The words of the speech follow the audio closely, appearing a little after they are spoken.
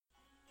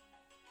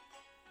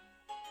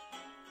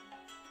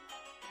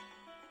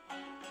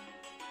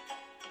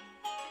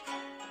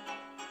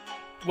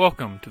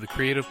Welcome to the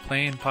Creative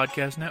Plane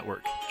Podcast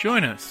Network.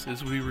 Join us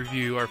as we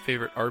review our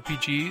favorite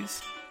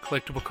RPGs,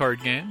 collectible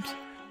card games,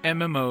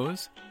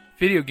 MMOs,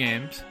 video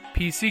games,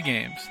 PC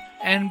games,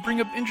 and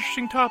bring up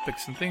interesting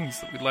topics and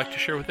things that we'd like to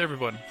share with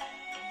everyone.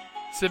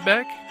 Sit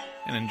back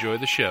and enjoy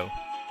the show.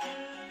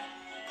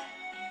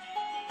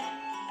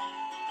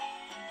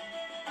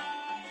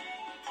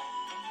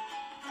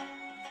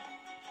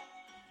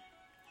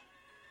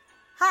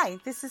 Hi,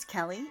 this is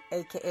Kelly,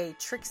 aka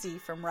Trixie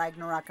from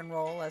Ragnarok and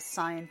Roll, a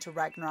Scion to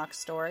Ragnarok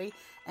story,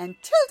 and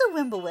Tilda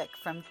Wimblewick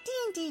from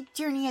D&D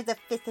Journey of the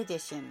 5th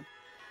Edition.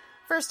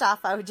 First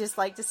off, I would just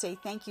like to say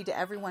thank you to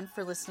everyone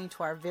for listening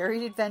to our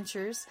varied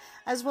adventures,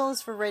 as well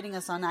as for rating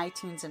us on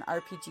iTunes and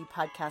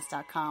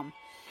RPGpodcast.com.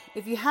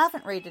 If you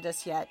haven't rated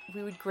us yet,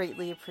 we would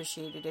greatly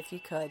appreciate it if you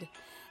could.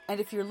 And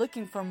if you're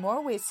looking for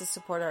more ways to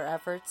support our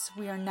efforts,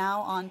 we are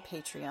now on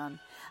Patreon,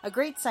 a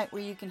great site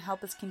where you can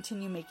help us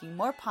continue making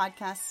more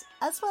podcasts,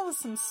 as well as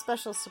some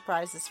special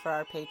surprises for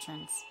our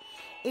patrons.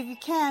 If you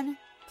can,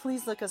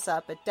 please look us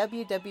up at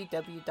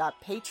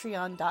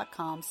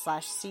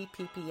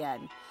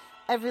www.patreon.com/cppn.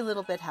 Every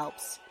little bit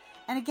helps.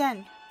 And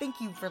again,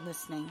 thank you for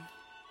listening.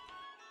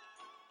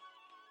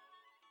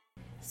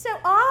 So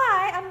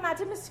I am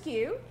Madam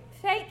Askew.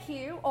 Thank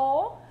you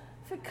all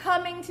for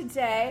coming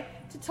today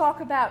to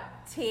talk about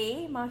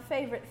tea, my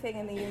favorite thing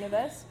in the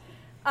universe.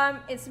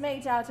 It's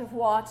made out of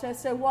water,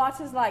 so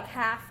water's like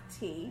half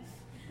tea.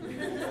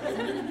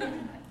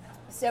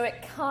 So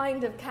it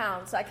kind of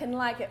counts. I can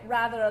like it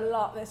rather a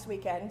lot this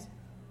weekend.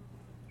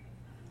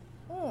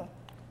 And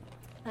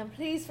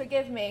please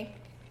forgive me.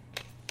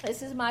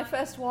 This is my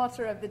first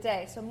water of the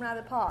day, so I'm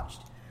rather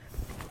parched.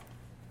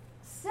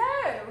 So,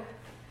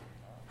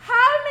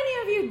 how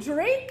many of you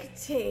drink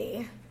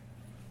tea?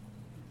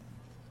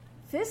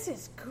 This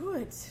is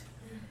good.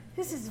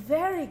 This is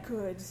very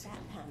good.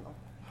 That panel.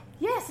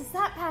 Yes, it's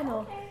that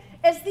panel. Okay.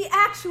 It's the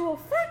actual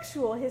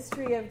factual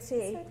history of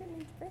tea. So I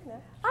didn't bring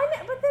them. I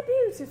know, but they're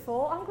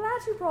beautiful. I'm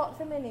glad you brought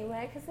them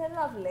anyway, because they're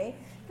lovely.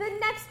 The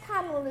next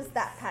panel is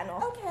that panel.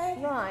 Okay.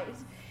 Right.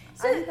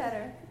 So I'm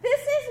better.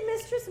 This is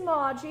Mistress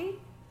Margie.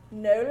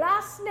 No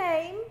last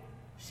name.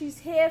 She's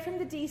here from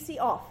the DC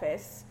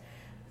office.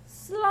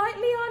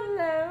 Slightly on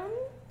loan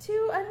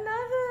to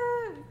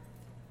another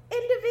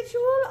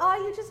individual. Are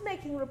you just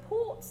making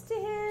reports to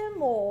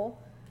him, or...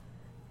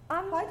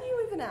 Why do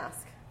you even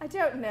ask? I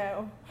don't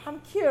know.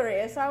 I'm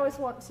curious. I always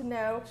want to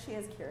know. She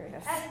is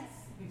curious. And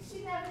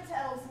she never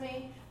tells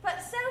me.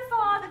 But so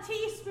far, the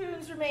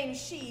teaspoons remain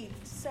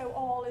sheathed, so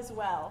all is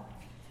well.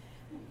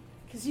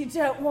 Because you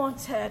don't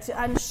want her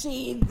to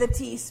unsheathe the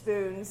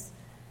teaspoons.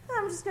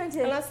 I'm just going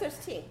to... Unless there's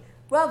tea.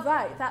 Well,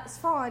 right, that's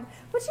fine.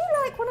 Would you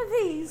like one of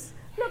these?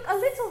 Look, a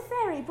little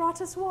fairy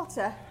brought us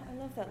water. I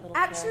love that little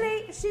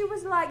Actually, she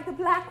was like the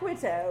Black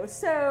Widow,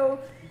 so...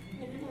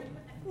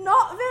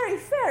 Not very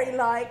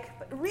fairy-like,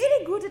 but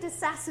really good at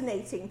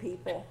assassinating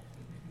people.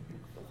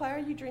 Why are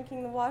you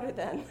drinking the water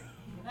then?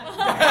 That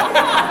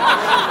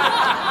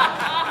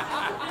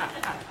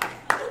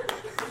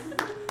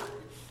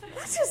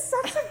is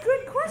such a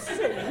good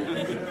question.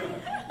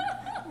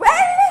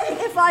 Well,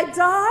 if I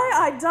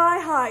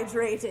die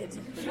hydrated.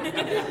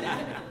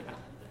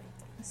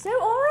 So,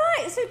 all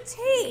right, so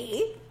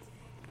tea.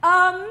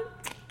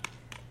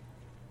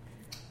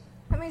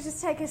 Let me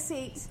just take a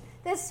seat.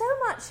 There's so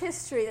much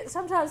history that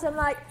sometimes I'm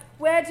like,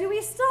 where do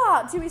we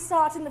start? Do we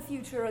start in the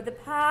future or the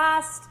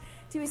past?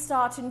 Do we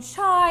start in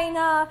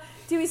China?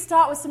 Do we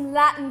start with some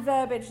Latin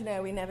verbiage?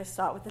 No, we never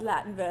start with the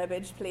Latin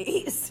verbiage,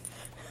 please.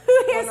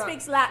 Who here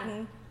speaks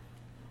Latin?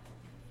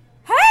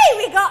 Hey,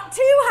 we got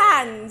 2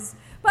 hands!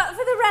 But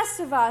for the rest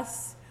of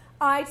us,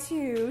 I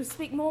too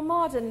speak more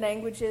modern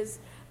languages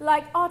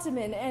like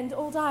Ottoman and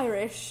Old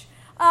Irish,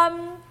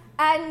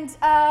 and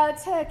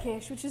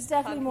Turkish, which is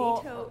definitely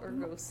more...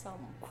 Ergo sum.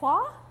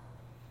 Quoi?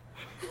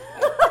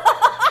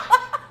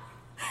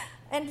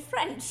 And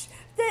French.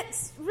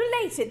 That's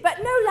related,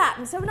 but no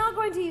Latin. So we're not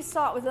going to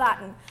start with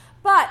Latin.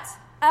 But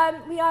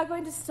we are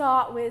going to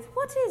start with,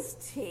 what is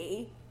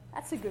tea?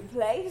 That's a good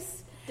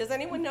place. Does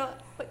anyone know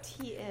what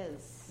tea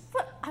is?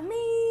 But, I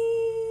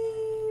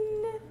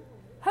mean,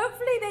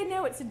 hopefully they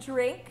know it's a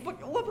drink.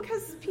 Well,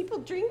 because people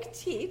drink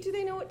tea. Do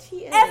they know what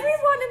tea is?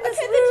 Everyone in this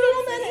room. The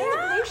gentleman in the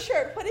blue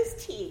shirt. What is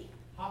tea?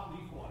 Hot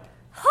leaf water.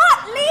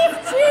 Hot leaf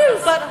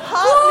juice! But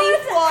hot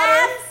leaf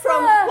water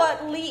from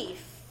what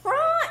leaf?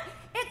 Right.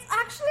 It's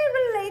actually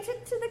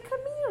related to the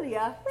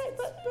camellia. Right,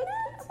 but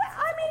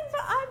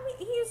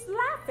he's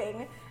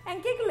laughing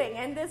and giggling,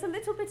 and there's a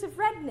little bit of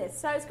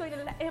redness, so I was going to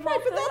let him right,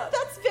 off but the hook.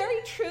 that's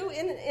very true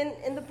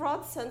in the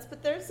broad sense,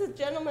 but there's a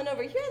gentleman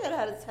over here that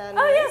had his hand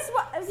Oh, raised.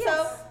 yes, yes.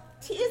 So,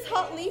 tea is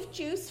hot leaf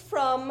juice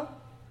from...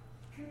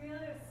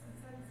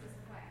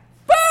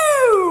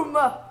 Boom!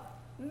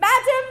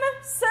 Madam,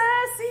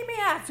 sir, see me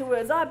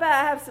afterwards. I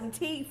better have some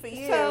tea for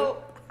you.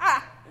 So,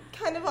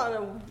 kind of on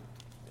a...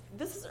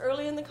 This is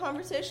early in the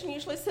conversation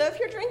usually. So if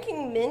you're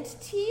drinking mint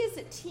tea, is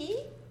it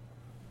tea?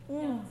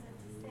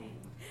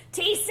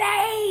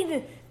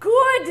 Tisane!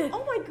 Good!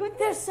 Oh my goodness.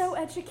 They're so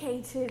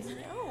educated.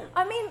 No.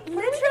 I mean,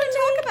 What are we going to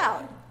talk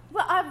about?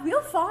 Well,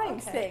 we'll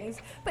find things.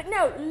 But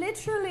no,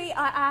 literally,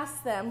 I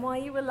asked them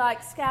while you were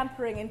like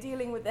scampering and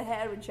dealing with the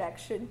hair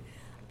rejection.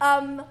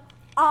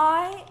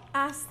 I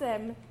asked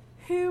them,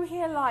 who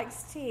here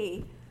likes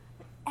tea?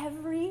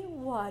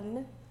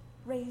 Everyone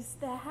raised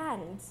their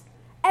hands.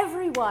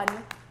 Everyone.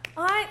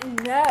 I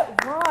know,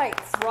 right.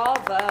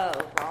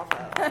 Bravo.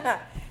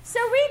 So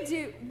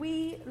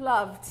we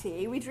love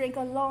tea. We drink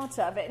a lot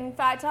of it. In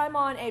fact, I'm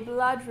on a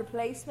blood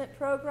replacement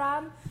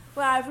program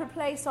where I've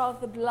replaced all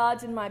of the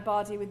blood in my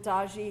body with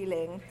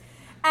Darjeeling.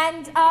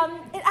 And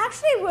it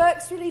actually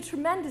works really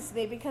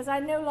tremendously because I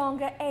no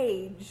longer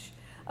age.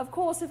 Of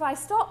course, if I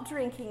stop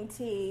drinking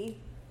tea,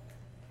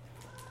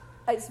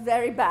 it's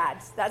very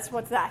bad. That's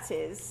what that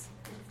is.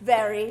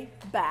 Very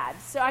bad.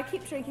 So I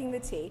keep drinking the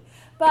tea.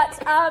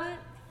 But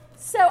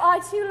so I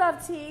too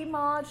love tea.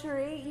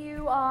 Marjorie,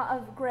 you are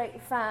a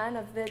great fan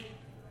of the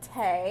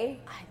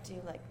tea. I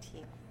do like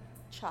tea.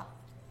 Cha.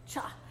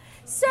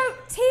 So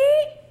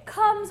tea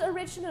comes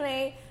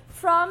originally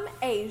from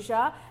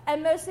Asia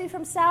and mostly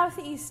from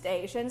Southeast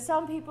Asia. And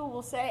some people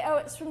will say, oh,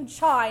 it's from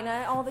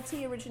China. All the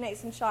tea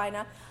originates in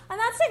China. And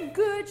that's a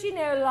good,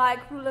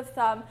 rule of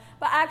thumb.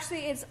 But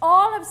actually, it's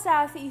all of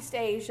Southeast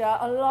Asia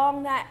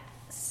along that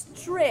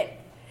strip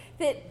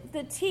that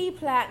the tea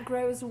plant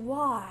grows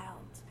wild.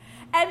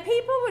 And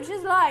people were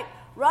just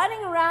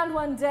running around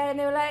one day and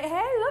they were like,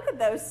 hey, look at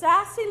those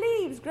sassy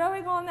leaves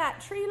growing on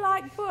that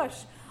tree-like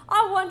bush.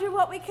 I wonder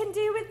what we can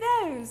do with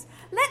those.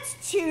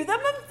 Let's chew them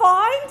and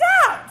find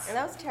out. And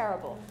that was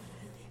terrible.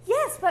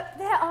 Yes, but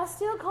there are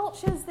still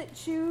cultures that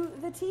chew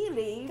the tea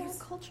leaves. There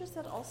are cultures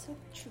that also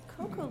chew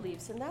cocoa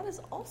leaves, and that is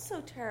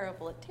also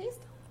terrible. It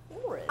tastes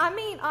horrid. I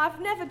mean,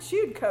 I've never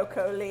chewed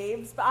cocoa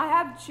leaves, but I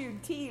have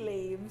chewed tea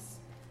leaves.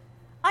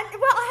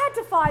 I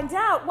had to find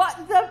out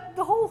what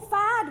the whole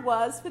fad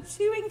was for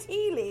chewing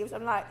tea leaves.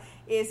 I'm like,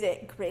 is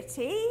it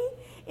gritty?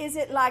 Is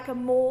it like a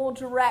more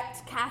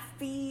direct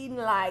caffeine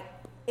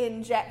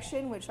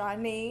injection, which I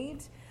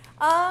need?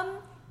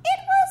 It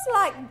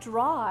was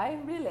dry,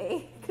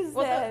 really.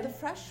 Well, the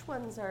fresh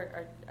ones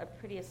are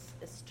pretty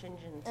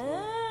astringent.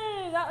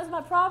 Oh, that was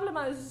my problem.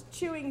 I was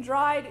chewing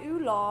dried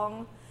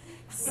oolong.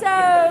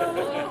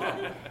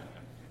 So...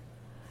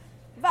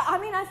 But,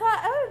 I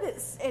thought,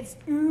 it's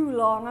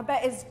oolong. I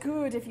bet it's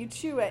good if you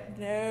chew it.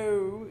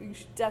 No, you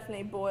should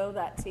definitely boil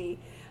that tea.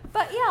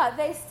 But, yeah,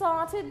 they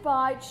started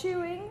by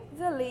chewing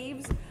the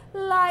leaves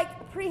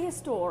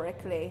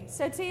prehistorically.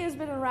 So tea has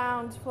been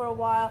around for a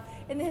while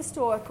in the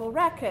historical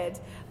record.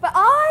 But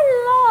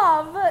I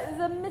love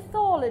the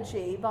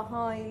mythology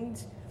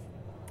behind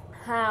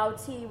how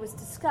tea was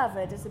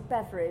discovered as a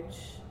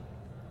beverage.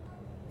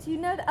 Do you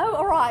know that? Oh,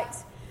 all right.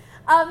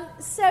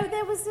 So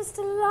there was this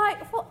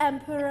delightful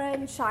emperor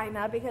in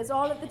China, because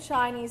all of the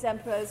Chinese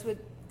emperors were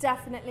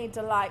definitely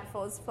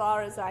delightful as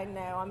far as I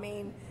know.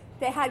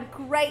 They had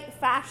great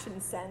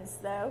fashion sense,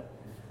 though.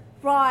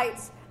 Right.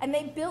 And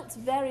they built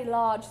very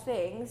large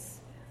things.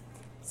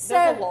 So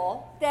there's a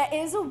wall. There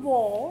is a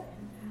wall.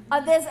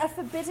 There's a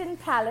forbidden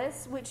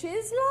palace, which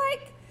is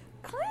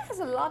kind of has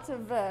a lot of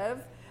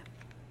verve.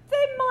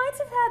 They might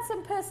have had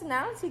some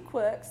personality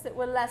quirks that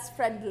were less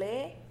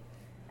friendly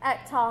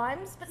at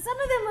times, but some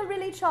of them were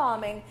really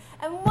charming.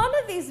 And one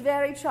of these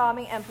very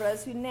charming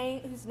emperors,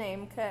 whose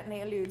name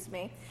currently eludes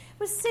me,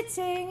 was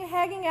sitting,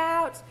 hanging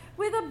out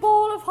with a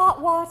bowl of hot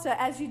water,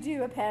 as you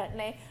do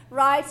apparently,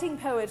 writing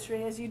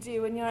poetry as you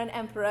do when you're an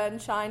emperor in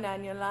China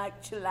and you're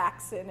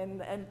chillaxing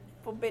in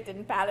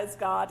forbidden palace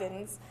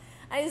gardens.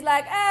 And he's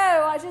like,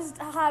 oh, I just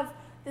have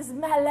this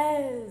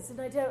malaise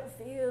and I don't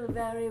feel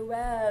very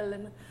well,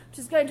 and I'm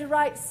just going to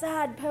write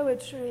sad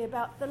poetry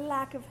about the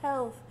lack of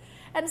health.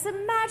 And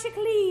some magic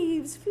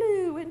leaves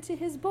flew into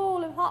his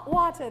bowl of hot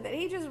water that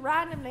he just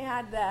randomly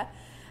had there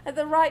at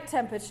the right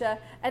temperature,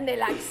 and they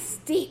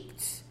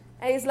steeped.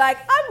 And he's like,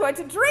 I'm going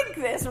to drink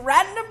this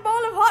random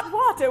bowl of hot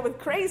water with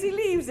crazy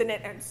leaves in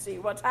it and see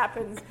what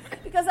happens,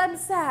 because I'm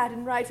sad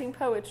and writing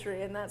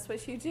poetry, and that's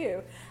what you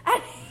do.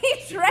 And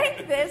he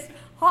drank this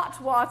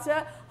hot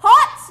water,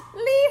 hot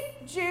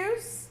leaf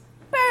juice,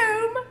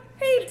 boom,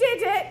 he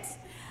did it.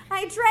 And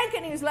he drank it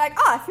and he was like,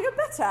 I feel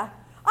better.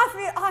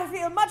 I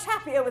feel much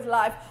happier with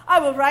life.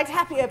 I will write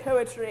happier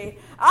poetry.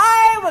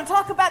 I will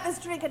talk about this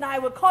drink and I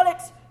will call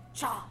it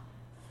cha.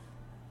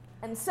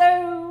 And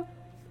so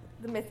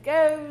the myth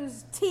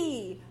goes,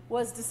 tea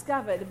was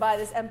discovered by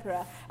this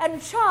emperor. And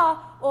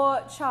cha,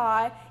 or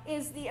chai,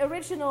 is the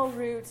original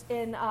root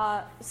in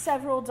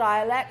several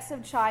dialects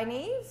of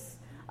Chinese,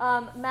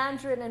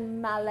 Mandarin and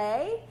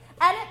Malay.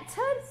 And it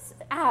turns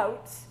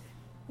out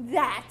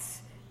that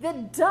the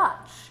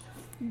Dutch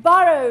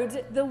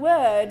borrowed the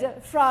word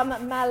from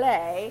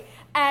Malay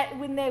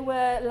when they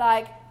were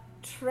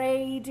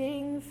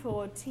trading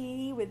for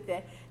tea with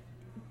the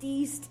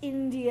East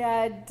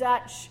India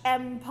Dutch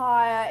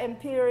Empire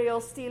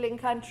Imperial Stealing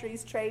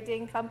Countries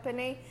Trading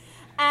Company,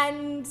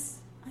 and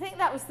I think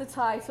that was the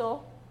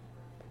title.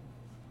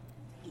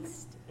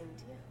 East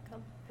India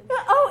Company.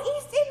 Oh,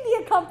 East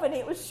India Company.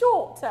 It was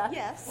shorter.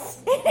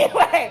 Yes.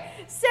 Anyway,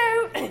 so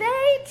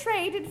they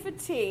traded for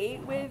tea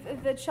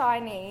with the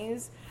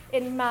Chinese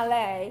in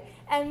Malay,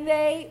 and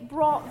they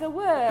brought the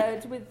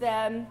word with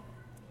them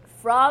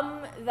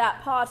from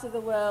that part of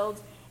the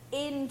world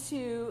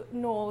into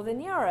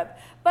Northern Europe.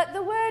 But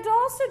the word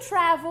also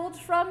traveled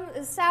from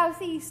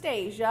Southeast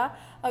Asia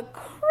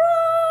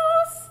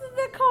across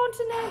the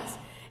continent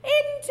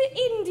into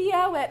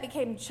India, where it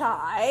became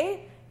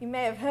chai. You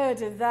may have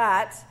heard of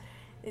that.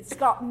 It's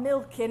got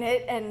milk in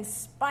it and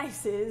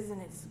spices,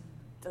 and it's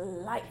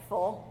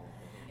delightful.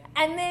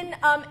 And then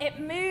it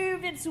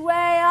moved its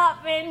way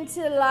up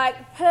into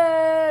like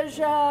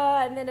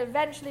Persia, and then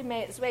eventually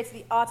made its way to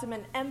the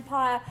Ottoman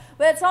Empire,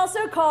 where it's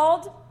also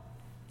called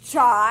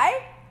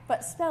chai,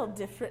 but spelled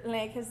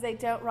differently because they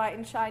don't write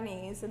in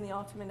Chinese in the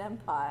Ottoman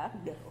Empire.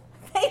 No.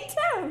 They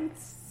don't.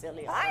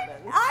 Silly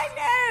Ottomans. I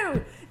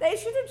know. They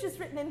should have just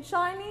written in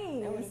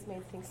Chinese. That would have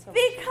made things so much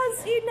Because,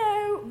 easier. you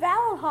know,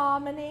 vowel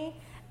harmony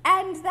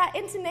and that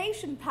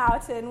intonation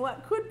pattern,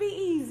 what could be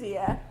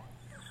easier?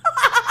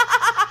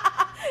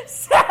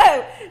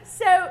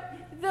 So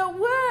the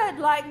word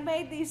like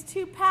made these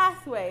two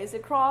pathways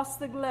across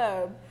the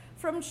globe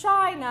from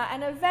China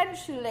and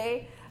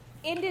eventually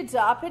ended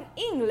up in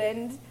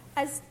England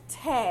as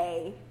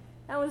tay.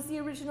 That was the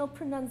original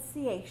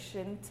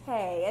pronunciation,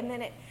 tay. And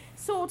then it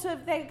sort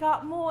of, they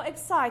got more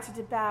excited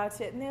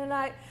about it. And they were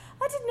like,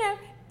 I don't know,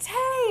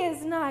 tay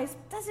is nice.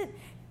 Doesn't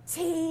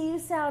tea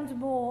sound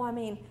more,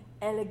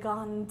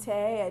 elegante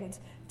and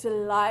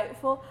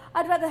delightful?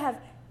 I'd rather have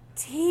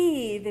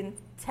tea than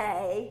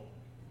tay.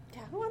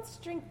 Yeah, who wants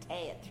to drink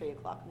tea at 3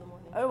 o'clock in the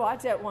morning? Oh, I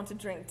don't want to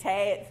drink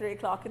tea at 3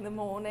 o'clock in the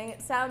morning.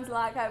 It sounds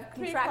like I've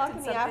 3 contracted o'clock in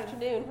the something.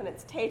 afternoon when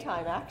it's tea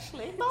time,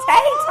 actually.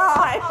 Tea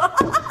time!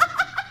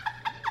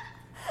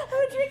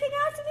 We're drinking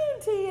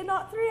afternoon tea and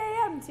not 3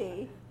 a.m.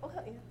 tea. Well,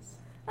 yes.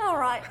 All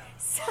right.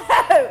 So,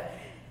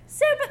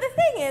 but the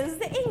thing is,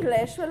 the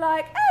English were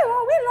like, oh,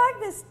 well, we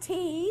like this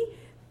tea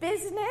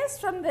business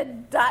from the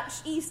Dutch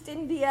East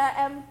India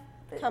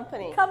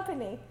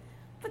Company.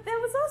 But there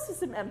was also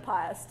some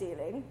empire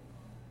stealing.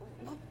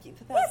 Well,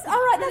 Yes, all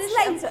right, that's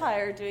British later.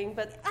 Empire doing,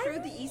 but through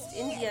the East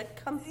India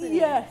Company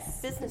Yes.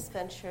 business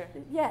venture,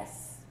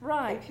 Yes,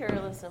 right.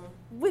 imperialism.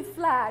 With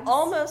flags.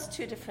 Almost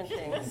two different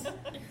things.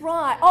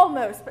 Right,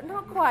 almost, but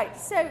not quite.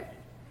 So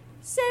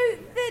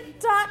the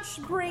Dutch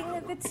bring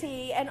the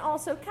tea, and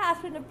also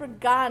Catherine of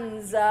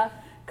Braganza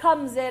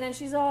comes in, and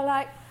she's all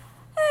like,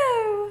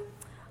 oh,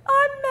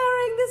 I'm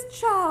marrying this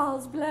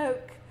Charles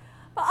bloke,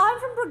 but I'm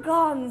from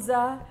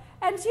Braganza,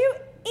 and you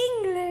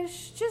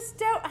English just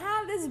don't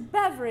have this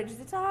beverage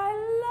that I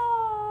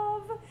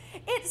love.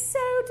 It's so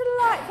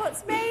delightful.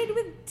 It's made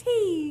with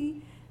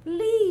tea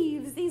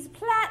leaves, these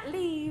plant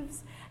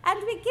leaves, and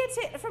we get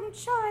it from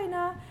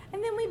China,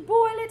 and then we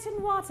boil it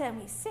in water and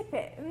we sip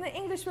it. And the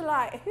English were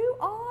like, who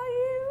are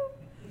you?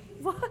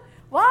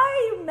 Why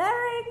are you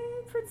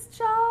marrying Prince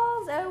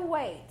Charles? Oh,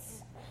 wait.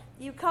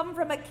 You come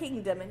from a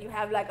kingdom and you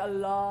have like a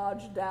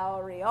large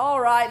dowry. All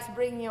right,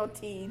 bring your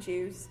tea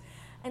juice.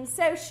 And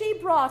so she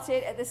brought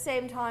it at the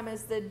same time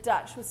as the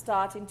Dutch were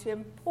starting to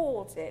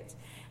import it.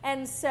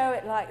 And so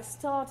it like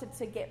started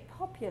to get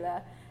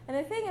popular. And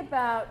the thing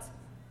about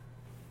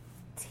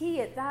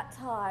tea at that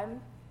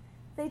time,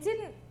 they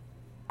didn't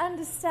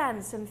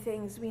understand some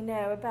things we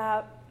know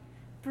about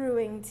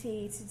brewing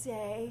tea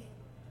today.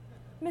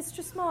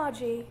 Mistress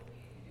Margie,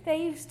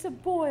 they used to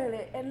boil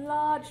it in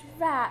large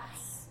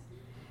vats.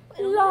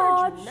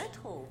 Large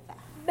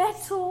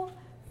metal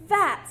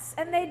vats,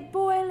 and they'd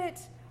boil it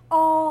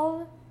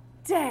all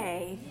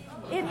day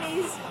in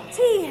these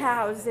tea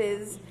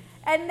houses,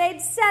 and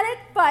they'd sell it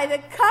by the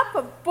cup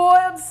of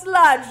boiled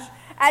sludge,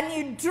 and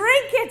you'd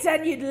drink it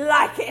and you'd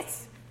like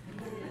it.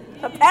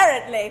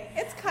 Apparently.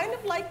 It's kind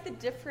of like the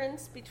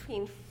difference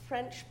between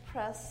French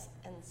press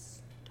and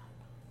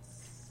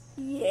Starbucks.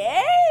 Yes.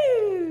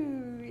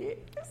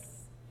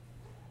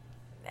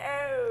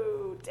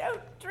 No,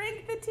 don't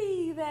drink the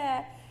tea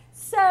there.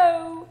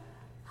 So,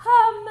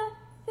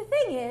 the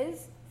thing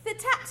is, the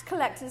tax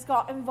collectors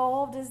got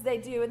involved as they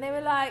do, and they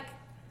were like,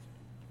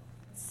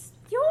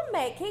 you're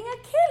making a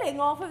killing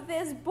off of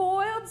this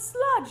boiled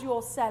sludge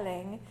you're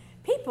selling.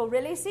 People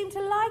really seem to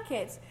like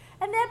it.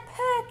 And they're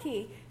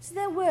perky, so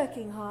they're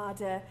working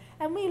harder.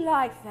 And we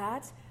like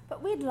that,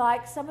 but we'd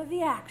like some of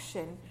the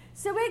action.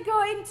 So we're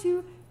going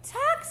to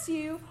tax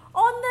you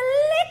on the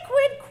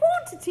liquid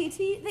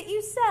quantity that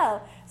you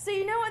sell. So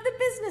you know what the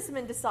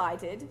businessman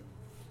decided?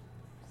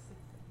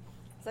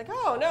 It's like,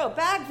 oh, no,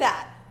 bag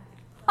that.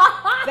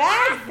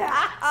 Bag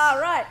that. All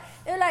right.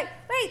 They're like,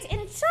 wait, in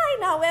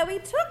China, where we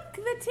took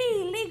the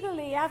tea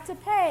legally after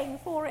paying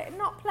for it and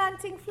not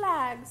planting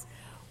flags,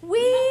 we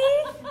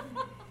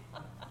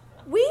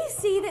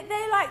see that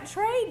they like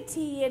trade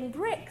tea in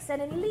bricks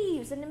and in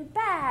leaves and in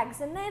bags,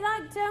 and they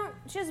like don't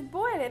just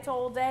boil it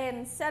all day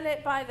and sell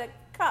it by the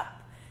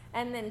cup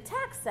and then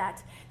tax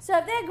that. So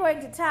if they're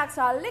going to tax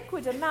our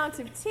liquid amount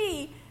of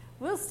tea,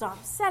 we'll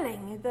stop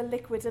selling the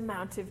liquid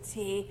amount of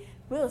tea.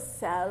 We'll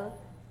sell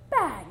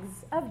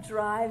bags of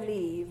dry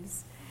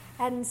leaves.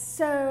 And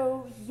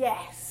so,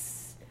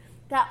 yes,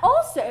 that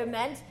also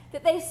meant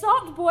that they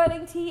stopped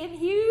boiling tea in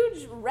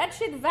huge,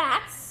 wretched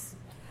vats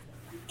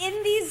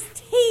in these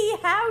tea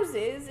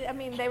houses. I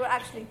mean, they were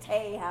actually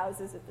tea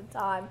houses at the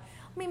time.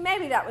 I mean,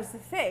 maybe that was the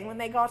thing. When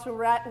they got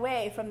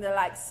away from the,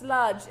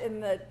 sludge in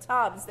the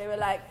tubs, they were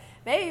like,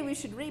 maybe we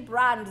should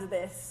rebrand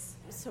this.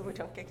 So we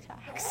don't get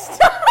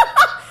taxed.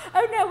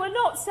 Oh, no, we're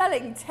not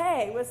selling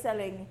tea. We're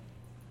selling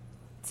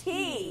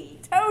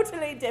tea.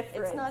 Totally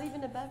different. It's not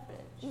even a beverage.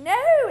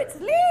 No, it's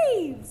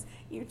leaves.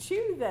 You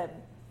chew them.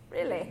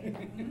 Really.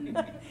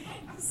 But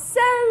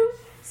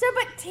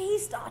tea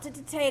started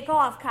to take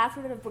off.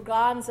 Catherine of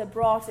Braganza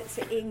brought it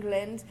to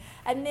England,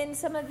 and then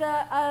some of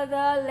the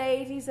other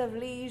ladies of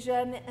leisure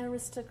and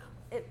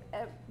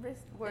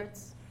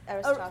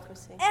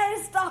Aristocracy.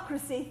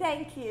 Aristocracy,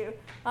 thank you.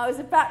 I was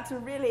about to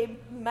really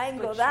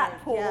mangle that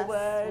poor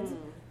word.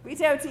 We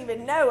don't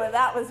even know where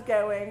that was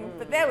going,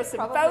 but there was some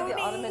Probably the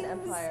Ottoman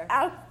Empire.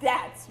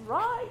 That's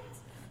right.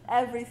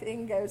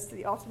 Everything goes to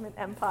the Ottoman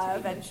Empire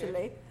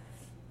eventually.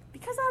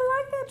 Because I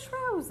like their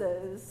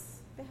trousers.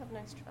 They have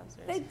nice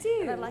trousers. They do.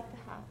 And I like the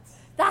hats.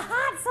 The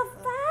hats are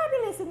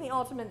fabulous in the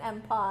Ottoman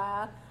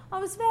Empire. I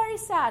was very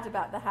sad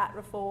about the hat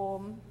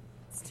reform.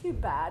 It's too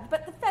bad.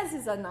 But the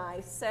fezzes are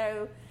nice,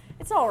 so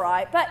it's all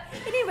right. But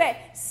anyway,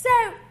 so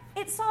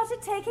it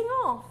started taking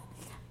off.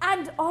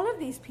 And all of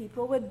these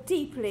people were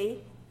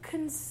deeply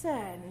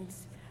concerned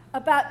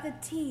about the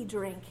tea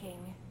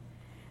drinking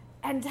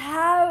and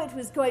how it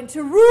was going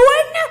to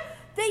ruin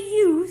the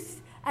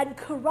youth and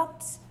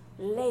corrupt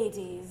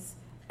ladies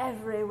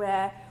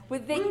everywhere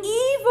with the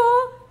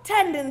evil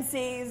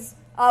tendencies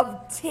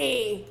of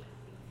tea.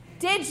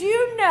 Did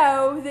you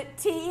know that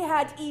tea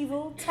had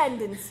evil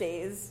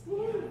tendencies?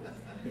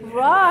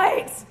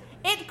 Right.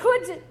 It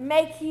could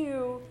make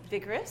you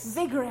vigorous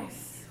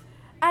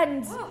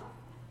and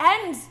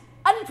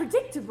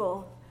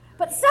unpredictable.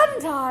 But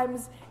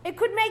sometimes it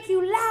could make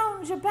you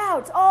lounge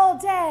about all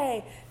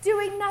day,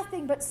 doing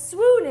nothing but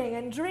swooning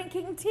and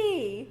drinking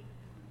tea.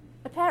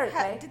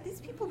 Apparently. Did these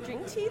people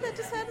drink tea that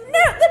just had? No,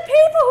 the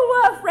people who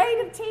were afraid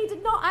of tea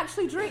did not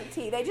actually drink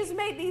tea. They just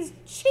made these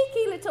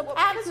cheeky little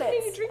pamphlets. Because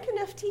when you drink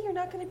enough tea, you're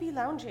not going to be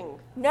lounging.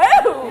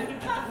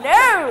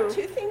 No.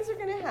 Two things are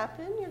going to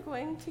happen. You're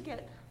going to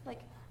get,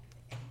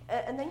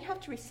 and then you have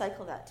to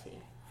recycle that tea.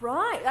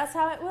 Right, that's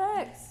how it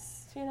works.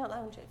 So you're not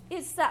lounging.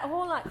 It's that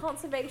whole,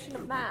 conservation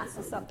of mass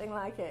or something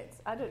like it.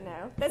 I don't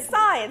know. There's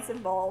science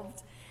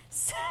involved.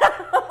 So,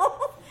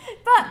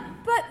 but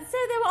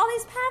there were all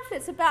these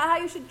pamphlets about how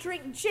you should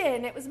drink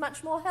gin. It was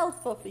much more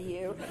healthful for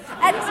you,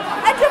 and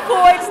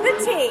avoid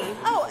the tea.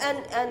 Oh,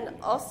 and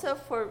also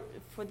for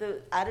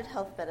the added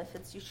health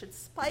benefits, you should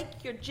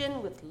spike your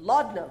gin with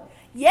laudanum.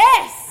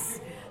 Yes,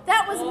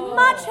 that was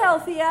much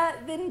healthier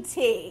than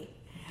tea.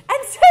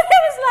 And so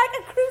there was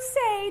a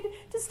crusade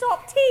to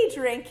stop tea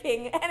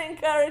drinking and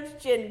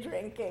encourage gin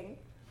drinking.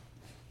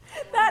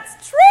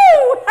 That's true.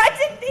 I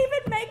didn't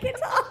even make it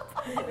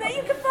up. That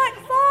you can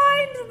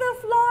find the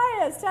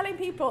flyers telling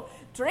people,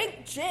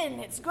 drink gin,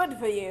 it's good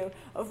for you.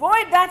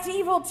 Avoid that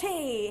evil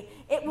tea.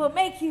 It will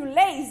make you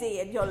lazy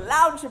and you'll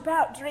lounge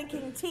about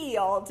drinking tea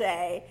all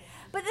day.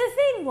 But the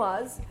thing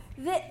was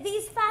that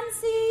these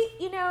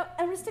fancy,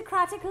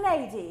 aristocratic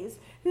ladies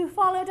who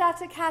followed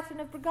after Catherine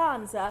of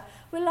Braganza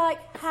were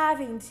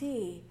having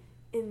tea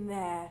in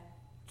their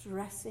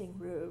dressing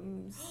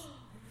rooms.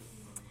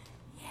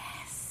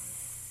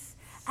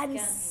 And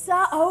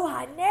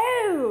I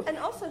know. And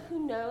also,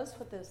 who knows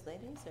what those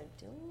ladies are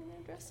doing in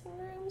their dressing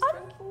rooms,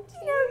 drinking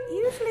tea?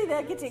 Usually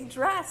they're getting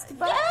dressed,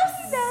 but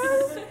yes,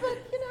 but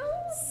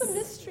it's a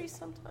mystery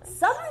sometimes.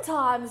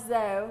 Sometimes,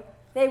 though,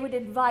 they would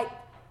invite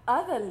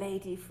other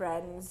lady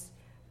friends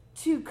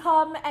to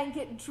come and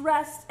get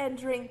dressed and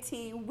drink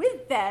tea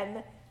with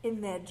them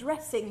in their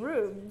dressing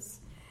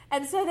rooms.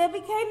 And so there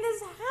became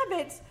this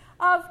habit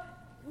of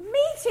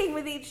meeting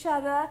with each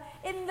other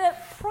in the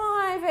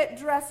private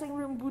dressing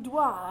room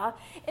boudoir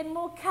in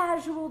more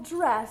casual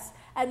dress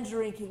and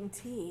drinking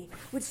tea,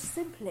 which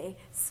simply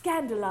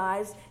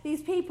scandalized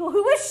these people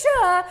who were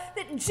sure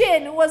that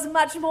gin was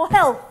much more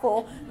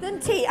healthful than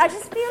tea. I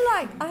just feel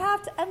like I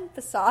have to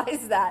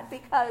emphasize that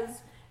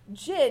because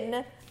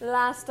gin,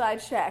 last I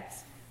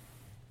checked,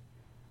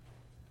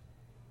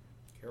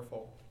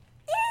 careful,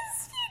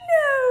 is,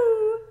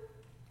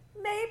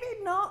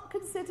 maybe not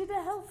considered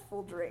a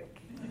healthful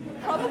drink.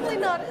 Probably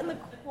not in the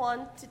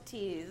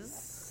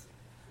quantities.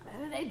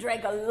 They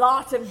drank a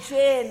lot of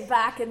gin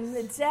back in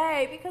the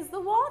day because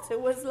the water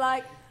was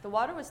the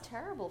water was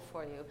terrible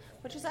for you,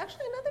 which is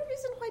actually another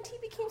reason why tea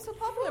became so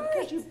popular, Right.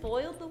 because you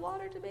boiled the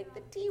water to make the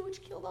tea,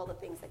 which killed all the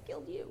things that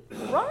killed you.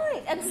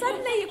 right. And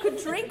suddenly you could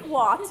drink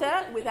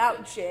water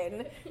without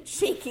gin.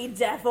 Cheeky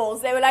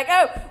devils. They were like,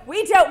 oh,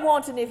 we don't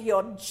want any of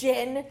your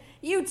gin.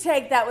 You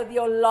take that with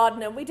your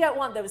laudanum. We don't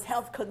want those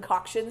health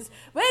concoctions.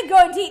 We're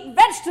going to eat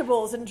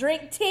vegetables and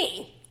drink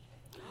tea.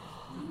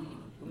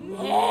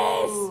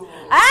 Yes.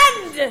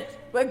 And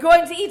we're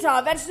going to eat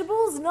our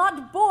vegetables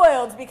not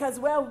boiled because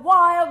we're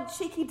wild,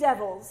 cheeky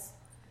devils.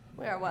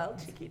 We are wild,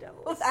 cheeky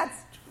devils. Well,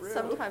 that's true.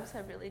 Sometimes I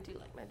really do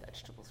like my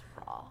vegetables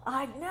raw.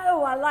 I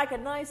know, I like a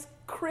nice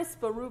crisp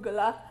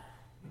arugula.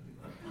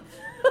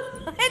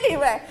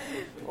 Anyway,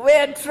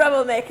 we're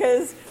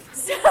troublemakers.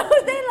 So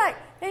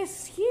they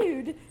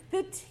skewed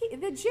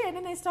the gin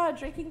and they started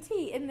drinking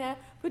tea in their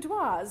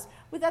boudoirs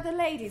with other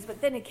ladies, but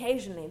then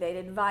occasionally they'd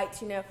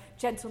invite,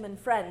 gentlemen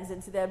friends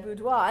into their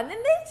boudoir, and then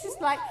they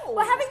just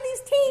were having these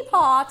tea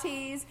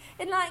parties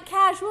in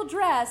casual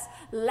dress,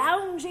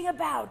 lounging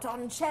about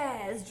on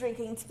chairs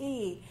drinking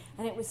tea,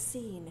 and it was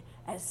seen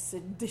as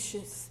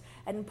seditious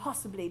and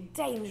possibly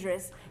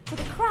dangerous to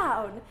the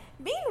crown.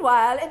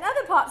 Meanwhile, in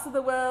other parts of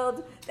the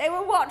world, they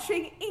were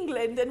watching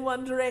England and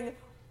wondering,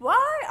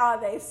 why are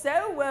they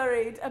so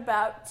worried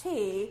about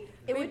tea?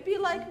 It would be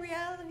like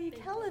reality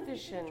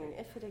television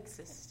if it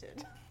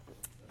existed.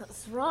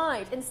 That's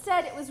right.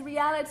 Instead, it was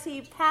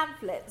reality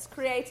pamphlets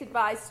created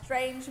by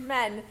strange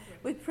men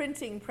with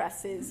printing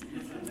presses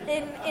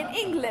in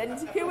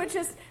England who would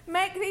just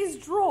make these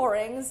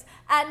drawings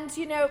and,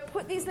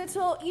 put these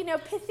little,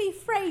 pithy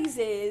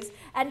phrases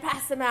and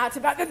pass them out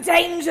about the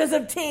dangers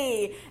of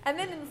tea. And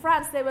then in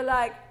France, they were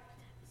like,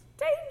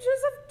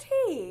 dangers of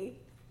tea?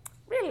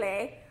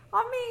 Really?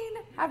 I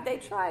mean, have they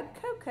tried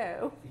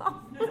cocoa? No,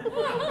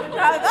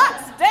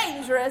 that's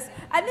dangerous.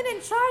 And then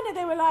in China,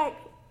 they were like,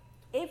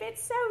 if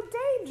it's so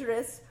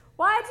dangerous,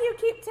 why do you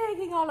keep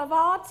taking all of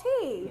our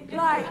tea?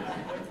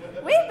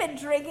 We've been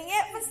drinking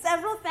it for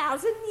several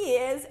thousand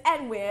years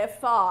and we're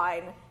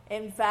fine.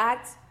 In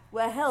fact,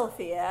 we're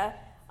healthier,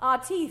 our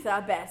teeth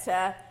are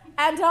better,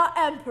 and our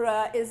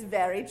emperor is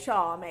very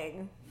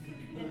charming.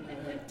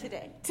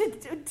 Today.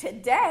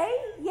 Today?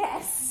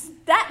 Yes.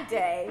 That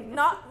day.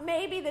 Not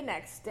maybe the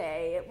next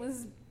day. It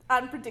was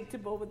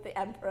unpredictable with the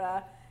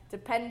emperor.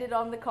 Depended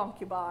on the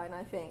concubine,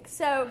 I think.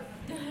 So,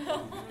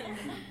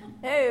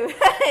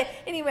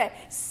 anyway,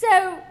 so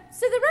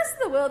the rest of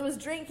the world was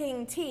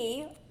drinking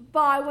tea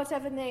by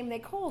whatever name they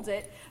called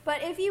it.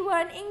 But if you were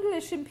an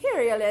English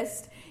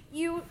imperialist,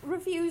 you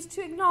refused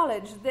to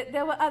acknowledge that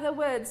there were other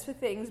words for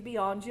things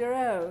beyond your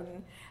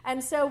own.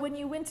 And so when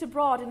you went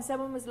abroad and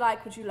someone was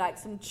like, would you like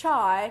some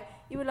chai?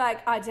 You were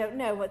like, I don't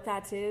know what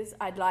that is.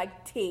 I'd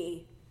like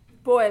tea.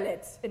 Boil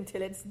it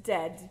until it's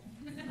dead.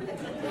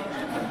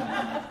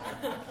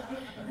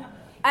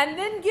 And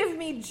then give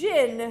me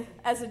gin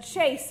as a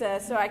chaser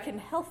so I can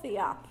healthy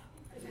up.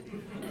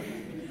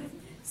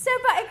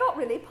 But it got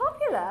really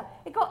popular.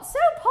 It got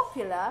so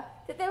popular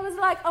that there was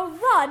a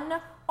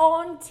run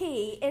on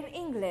tea in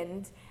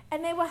England,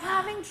 and they were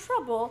having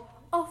trouble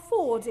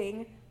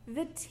affording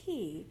the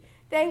tea.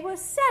 They were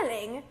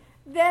selling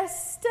their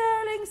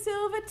sterling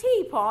silver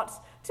teapots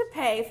to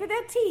pay for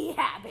their tea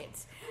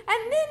habits.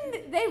 And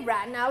then they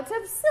ran out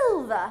of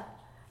silver.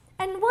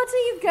 And what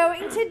are you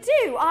going to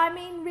do? I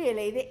mean,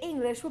 really, the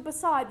English were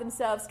beside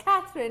themselves.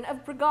 Catherine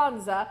of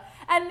Braganza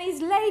and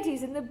these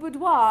ladies in the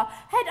boudoir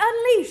had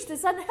unleashed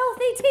this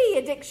unhealthy tea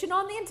addiction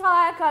on the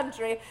entire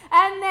country,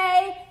 and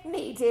they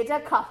needed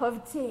a cup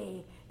of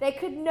tea. They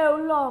could no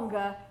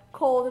longer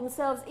call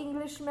themselves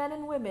Englishmen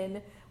and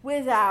women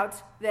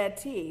without their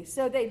tea.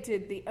 So they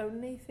did the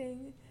only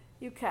thing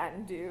you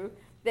can do.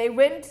 They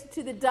went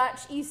to the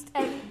Dutch East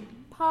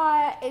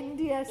Empire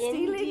India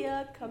Stealing.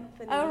 India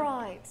Company. All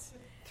right.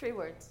 3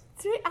 words.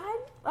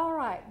 All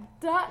right.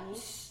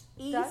 Dutch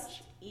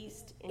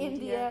East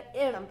India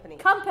Company.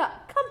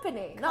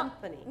 Company.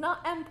 Company.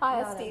 Not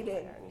Empire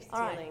Stealing. Empire All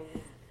right.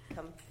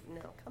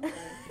 Company.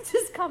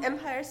 Just company.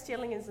 Empire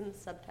Stealing is in the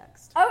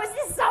subtext. Oh,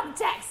 it's the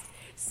subtext.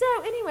 So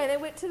anyway, they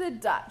went to the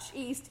Dutch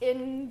East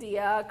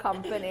India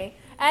Company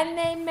and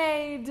they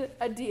made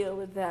a deal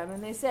with them.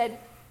 And they said,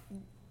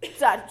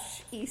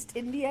 Dutch East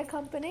India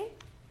Company,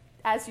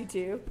 as you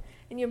do,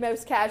 in your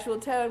most casual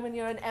tone when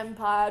you're an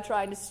empire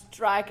trying to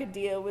strike a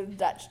deal with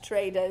Dutch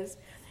traders.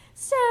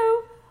 So,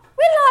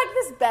 we like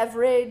this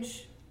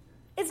beverage.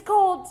 It's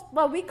called,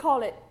 we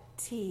call it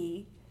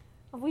tea.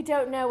 We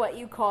don't know what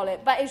you call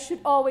it, but it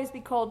should always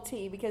be called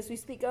tea because we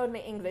speak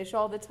only English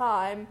all the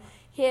time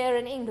here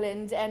in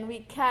England, and we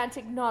can't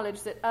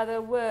acknowledge that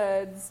other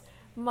words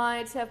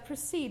might have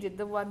preceded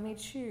the one we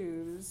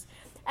choose.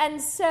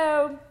 And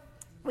so,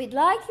 we'd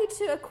like you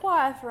to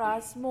acquire for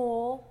us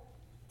more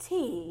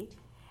tea.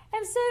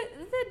 And so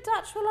the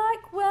Dutch were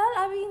like,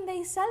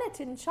 they sell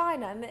it in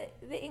China. And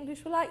the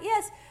English were like,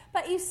 yes,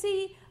 but you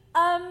see,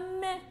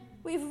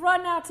 we've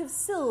run out of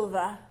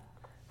silver.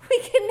 We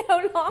can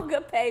no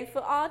longer pay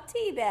for our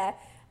tea there.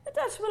 The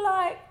Dutch were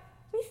like,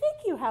 we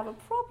think you have a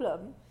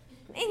problem.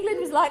 And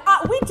England was like,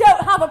 we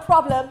don't have a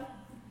problem.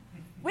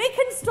 We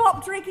can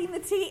stop drinking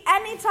the tea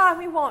anytime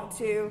we want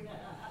to,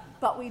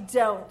 but we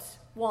don't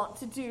want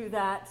to do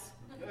that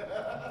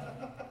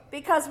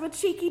because we're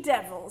cheeky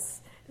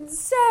devils.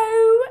 So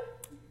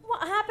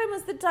what happened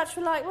was the Dutch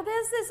were like,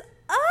 there's this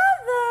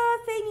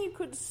other thing you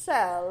could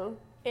sell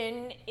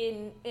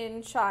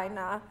in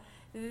China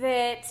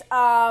that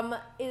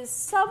is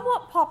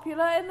somewhat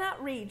popular in that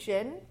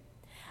region,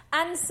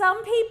 and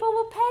some people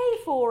will pay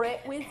for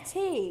it with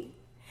tea.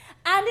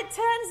 And it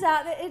turns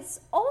out that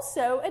it's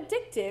also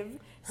addictive.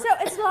 So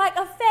it's like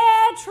a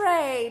fair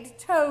trade,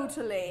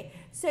 totally.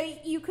 So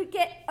you could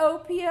get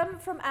opium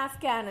from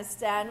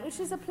Afghanistan, which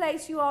is a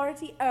place you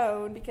already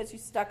own because you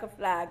stuck a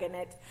flag in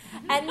it.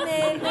 And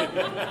then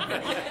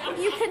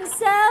you can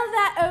sell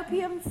that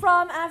opium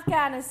from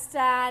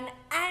Afghanistan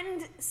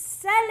and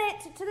sell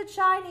it to the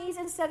Chinese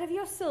instead of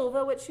your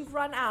silver, which you've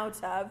run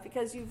out of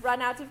because you've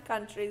run out of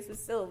countries with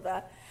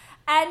silver.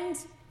 And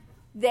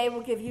they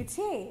will give you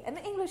tea. And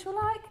the English were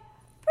like,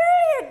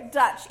 brilliant,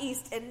 Dutch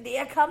East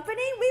India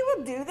Company, we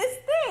will do this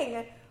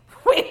thing.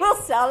 We will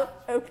sell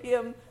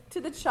opium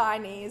to the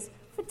Chinese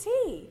for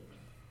tea.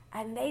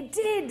 And they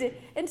did,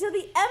 until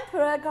the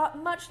emperor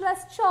got much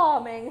less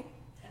charming.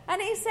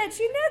 And he said,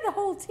 you know the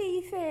whole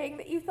tea thing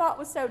that you thought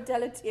was so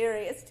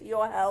deleterious to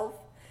your health?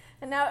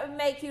 And now it would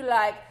make you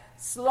like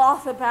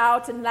sloth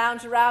about and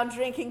lounge around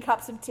drinking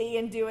cups of tea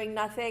and doing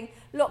nothing.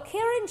 Look,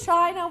 here in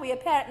China, we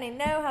apparently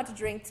know how to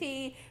drink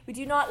tea. We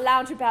do not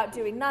lounge about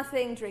doing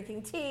nothing,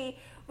 drinking tea.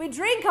 We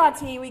drink our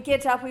tea, we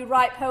get up, we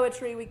write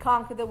poetry, we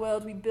conquer the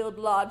world, we build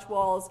large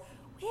walls.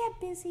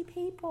 We're busy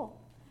people,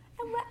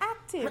 and we're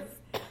active.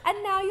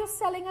 And now you're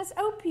selling us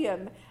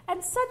opium.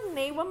 And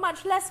suddenly we're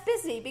much less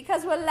busy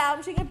because we're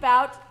lounging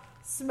about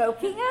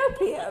smoking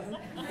opium.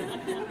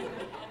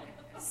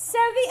 So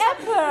the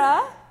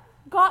emperor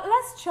got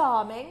less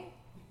charming,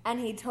 and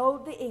he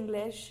told the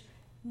English,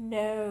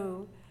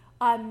 no,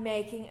 I'm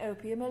making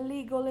opium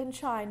illegal in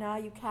China.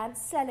 You can't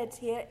sell it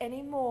here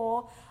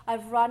anymore.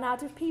 I've run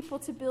out of people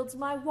to build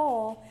my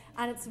wall,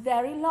 and it's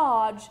very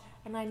large,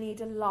 and I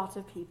need a lot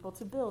of people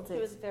to build it.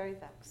 He was very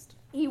vexed.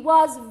 He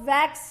was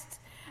vexed,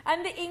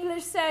 and the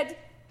English said,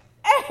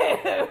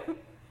 oh,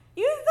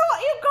 you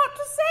thought you got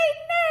to say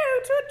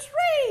no to a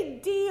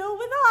trade deal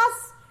with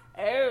us?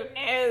 Oh,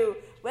 no,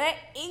 we're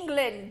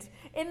England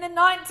in the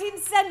 19th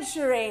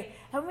century,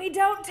 and we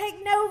don't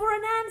take no for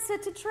an answer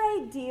to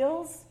trade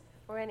deals.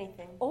 Or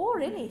anything. Or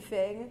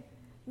anything.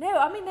 No,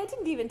 I mean, they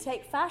didn't even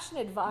take fashion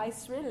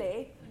advice,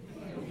 really.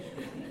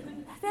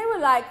 They were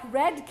like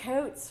red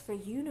coats for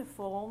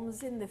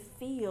uniforms in the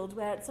field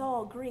where it's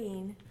all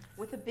green.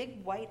 With a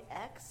big white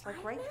X,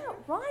 like right there?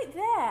 Right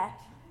there.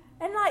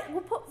 And like,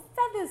 we'll put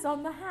feathers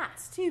on the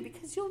hats too,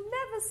 because you'll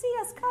never see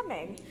us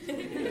coming.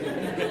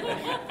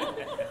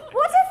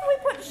 What if we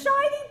put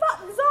shiny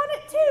buttons on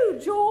it too,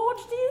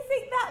 George? Do you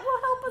think that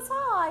will help us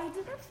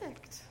hide?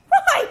 Perfect.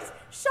 Right!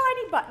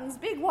 Shiny buttons,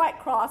 big white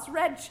cross,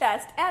 red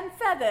chest, and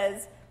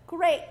feathers.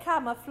 Great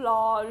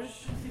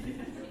camouflage.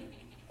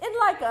 In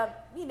like a,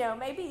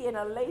 maybe in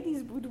a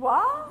lady's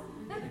boudoir?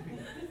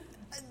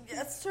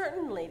 A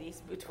certain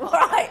lady's boudoir.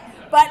 Right,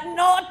 but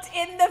not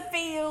in the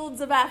fields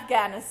of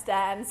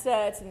Afghanistan,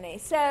 certainly.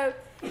 So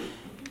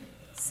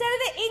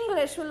the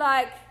English were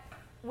like,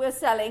 we're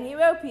selling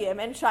you opium.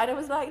 And China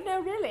was like,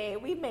 no, really,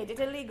 we made it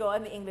illegal.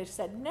 And the English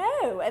said,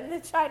 no. And the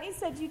Chinese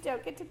said, you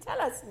don't get to tell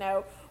us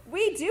no.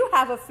 We do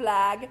have a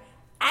flag,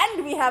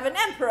 and we have an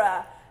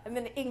emperor. And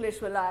then the English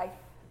were like,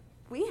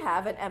 we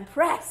have an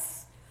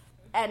empress,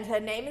 and her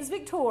name is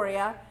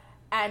Victoria,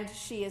 and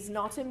she is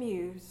not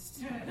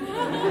amused.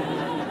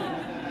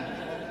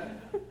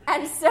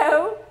 And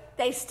so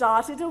they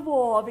started a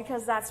war,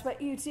 because that's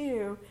what you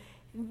do.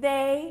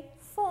 They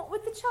fought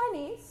with the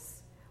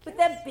Chinese, with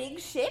their big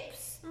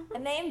ships,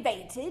 and they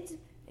invaded.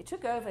 They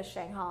took over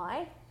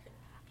Shanghai,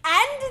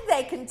 and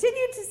they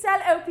continued to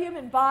sell opium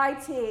and buy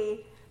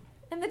tea.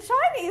 And the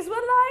Chinese were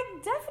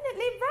like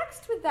definitely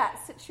vexed with that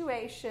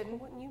situation.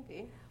 Wouldn't you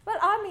be? Well,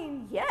 I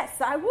mean,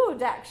 yes, I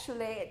would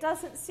actually. It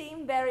doesn't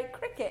seem very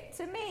cricket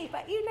to me.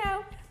 But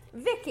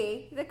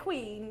Vicky, the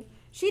Queen,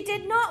 she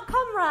did not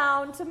come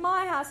round to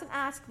my house and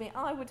ask me.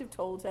 I would have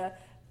told her,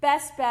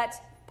 best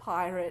bet,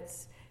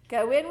 pirates.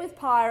 Go in with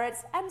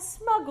pirates and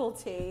smuggle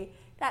tea.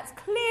 That's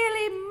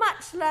clearly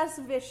much less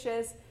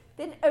vicious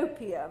than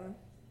opium.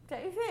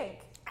 Don't you think?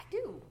 I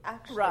do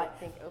actually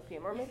think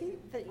opium. Or maybe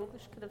the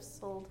English could have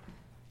sold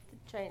the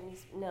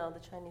Chinese. No, the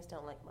Chinese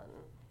don't like mutton.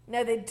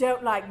 No, they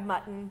don't like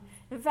mutton.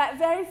 In fact,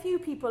 very few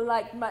people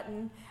like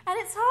mutton. And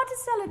it's hard to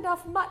sell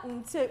enough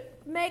mutton to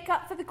make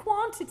up for the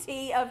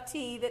quantity of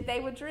tea that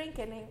they were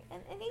drinking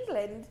in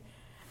England.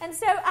 And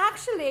so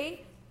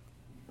actually,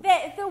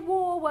 the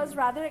war was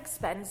rather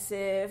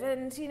expensive.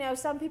 And,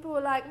 some people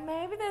were like,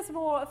 maybe there's a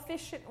more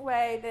efficient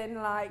way than,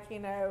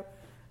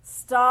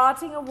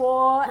 starting a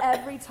war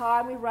every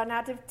time we run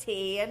out of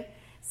tea. And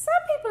some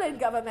people in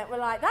government were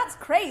like, that's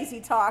crazy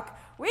talk.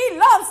 We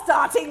love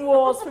starting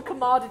wars for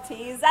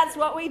commodities. That's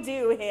what we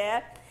do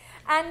here.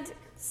 And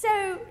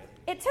so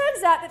it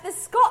turns out that the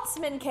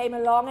Scotsman came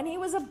along, and he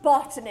was a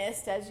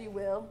botanist, as you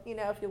will.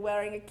 If you're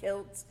wearing a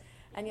kilt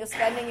and you're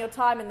spending your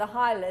time in the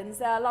Highlands,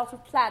 there are a lot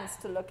of plants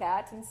to look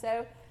at.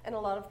 And a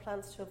lot of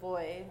plants to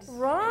avoid.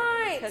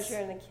 Right. Because you're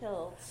in a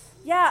kilt.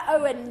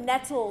 Yeah, and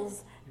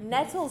nettles.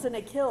 Nettles in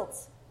a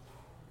kilt.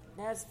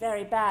 That's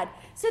very bad.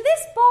 So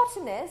this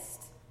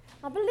botanist,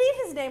 I believe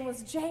his name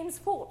was James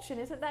Fortune.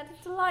 Isn't that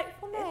a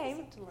delightful name?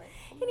 It is a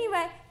delightful name.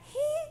 Anyway,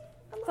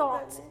 he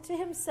thought to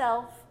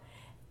himself,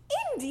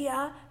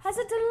 India has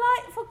a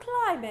delightful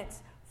climate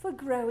for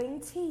growing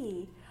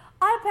tea.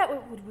 I bet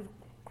what would work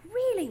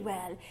really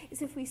well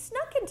is if we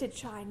snuck into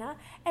China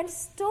and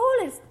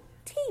stole a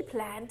tea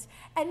plant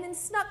and then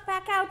snuck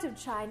back out of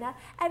China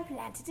and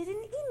planted it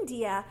in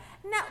India.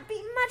 And that would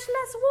be much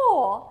less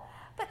war.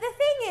 But the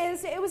thing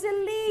is, it was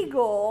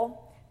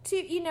illegal to,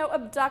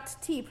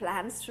 abduct tea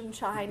plants from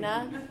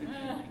China.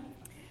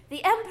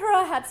 The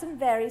emperor had some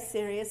very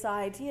serious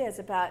ideas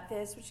about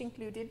this, which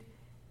included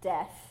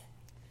death.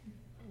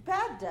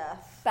 Bad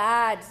death.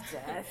 Bad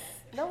death.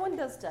 No one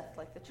does death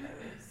like the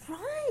Chinese.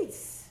 Right.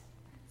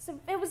 So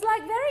it was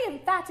like very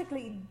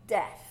emphatically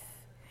death.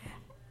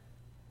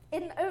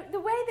 In the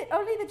way that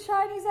only the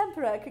Chinese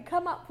emperor could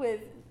come up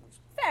with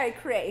very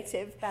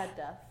creative. Bad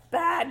death.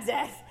 Bad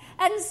death.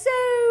 And so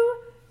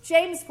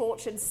James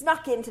Fortune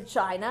snuck into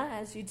China,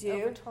 as you do.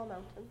 Over tall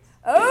mountains.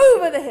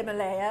 Over the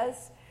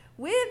Himalayas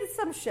with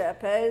some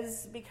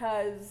Sherpas,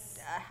 because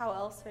how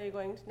else are you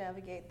going to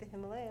navigate the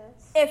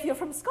Himalayas? if you're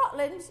from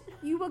Scotland,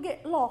 you will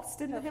get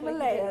lost in the Hopefully you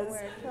Himalayas. didn't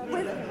wear clothes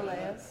in the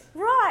Himalayas.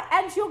 Right,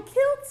 and your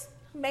kilt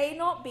may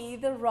not be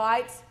the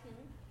right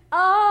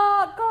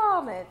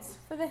garment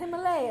for the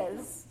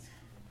Himalayas.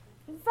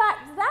 In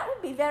fact, that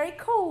would be very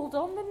cold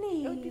on the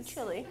knees. It would be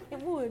chilly.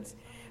 It would.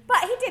 But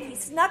he did. He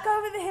snuck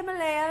over the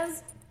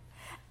Himalayas,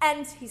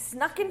 and he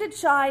snuck into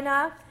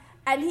China,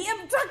 and he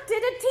abducted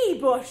a tea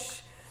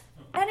bush,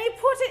 and he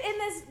put it in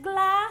this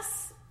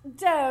glass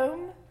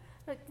dome.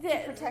 To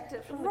protect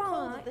it from the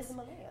cold of the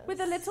Himalayas. With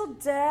a little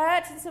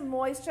dirt and some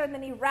moisture, and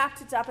then he wrapped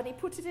it up and he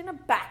put it in a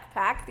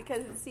backpack,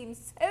 because it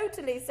seems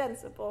totally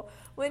sensible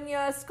when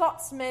you're a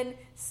Scotsman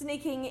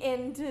sneaking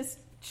into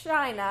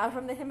China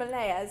from the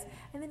Himalayas.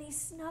 And then he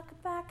snuck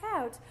back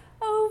out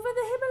over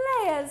the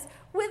Himalayas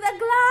with a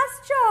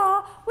glass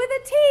jar with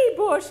a tea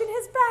bush in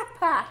his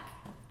backpack.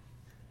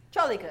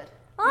 Jolly good.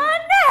 I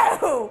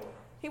know!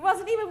 He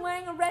wasn't even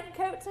wearing a red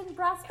coat and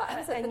brass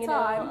buttons at the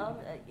time.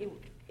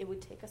 It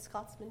would take a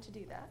Scotsman to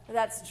do that.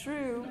 That's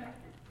true.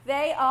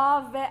 They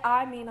are,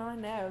 I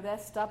know, they're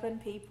stubborn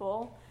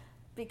people,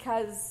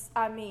 because,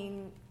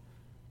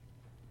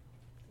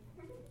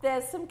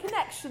 there's some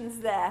connections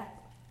there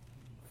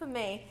for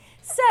me.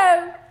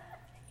 So,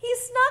 he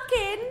snuck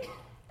in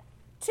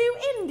to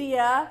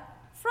India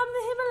from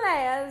the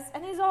Himalayas,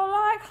 and he's all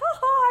like,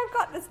 I've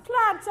got this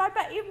plant, I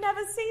bet you've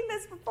never seen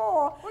this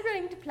before. We're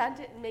going to plant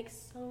it and make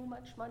so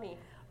much money.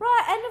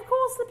 Right, and of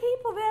course the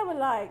people there were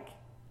like,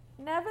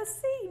 never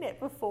seen it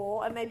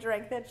before, and they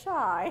drank their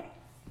chai.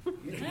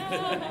 And they're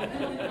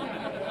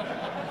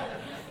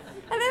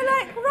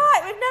like,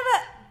 right, we've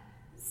never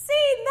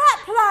seen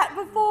that plant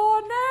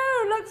before.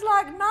 No, looks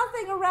like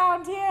nothing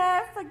around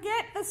here.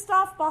 Forget the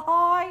stuff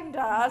behind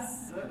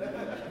us.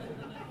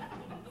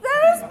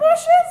 Those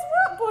bushes?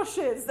 What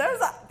bushes?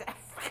 Those are...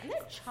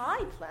 They're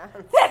chai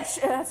plants.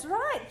 That's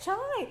right,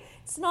 chai.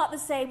 It's not the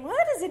same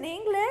word as in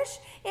English.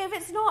 If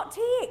it's not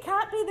tea, it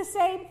can't be the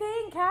same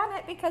thing, can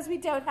it? Because we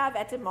don't have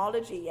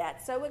etymology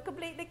yet, so we're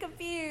completely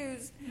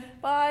confused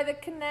by the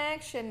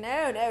connection.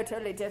 No,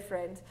 totally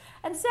different.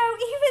 And so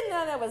even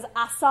though there was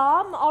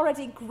Assam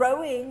already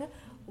growing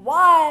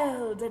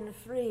wild and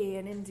free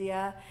in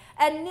India,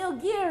 and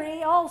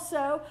Nilgiri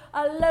also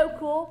a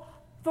local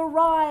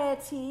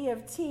variety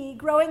of tea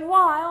growing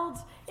wild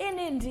in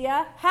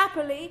India,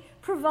 happily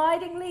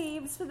providing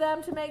leaves for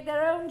them to make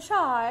their own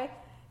chai,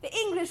 the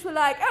English were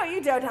like, oh, you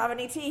don't have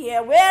any tea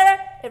here. We're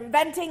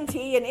inventing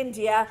tea in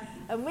India,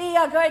 and we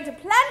are going to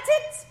plant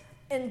it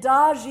in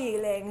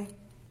Darjeeling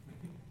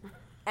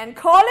and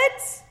call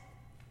it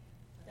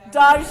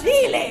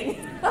Darjeeling.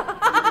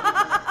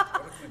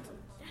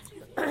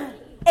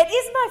 It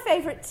is my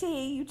favorite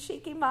tea, you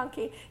cheeky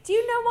monkey. Do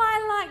you know why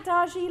I like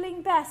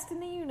Darjeeling best in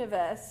the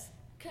universe?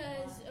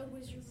 Because a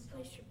wizard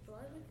replaced your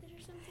blood with it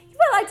or something?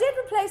 Well, I did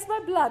replace my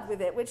blood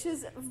with it, which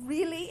is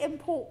really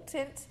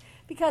important,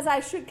 because I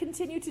should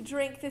continue to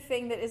drink the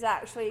thing that is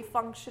actually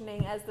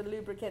functioning as the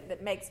lubricant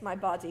that makes my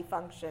body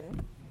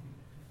function.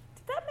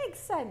 Did that make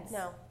sense?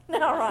 No.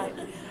 All right.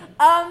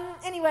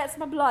 Anyway, it's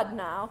my blood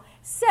now.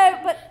 So,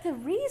 but the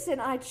reason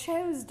I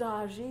chose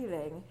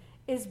Darjeeling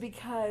is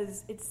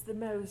because it's the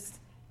most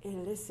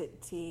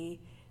illicit tea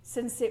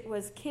since it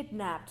was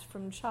kidnapped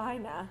from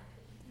China.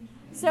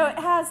 So it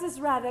has this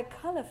rather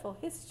colourful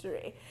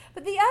history.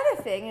 But the other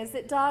thing is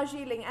that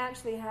Darjeeling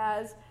actually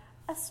has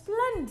a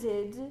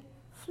splendid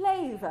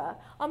flavour.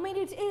 I mean,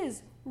 it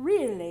is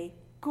really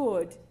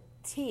good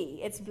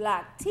tea. It's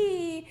black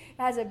tea. It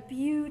has a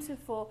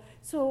beautiful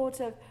sort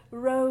of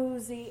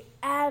rosy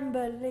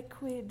amber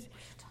liquid. We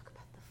should talk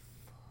about the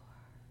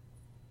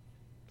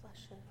 4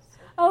 flushes.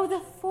 Oh,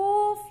 the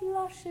 4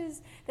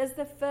 flushes. There's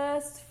the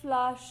first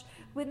flush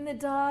when the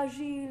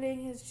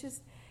Darjeeling is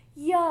just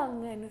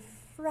young and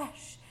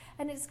fresh,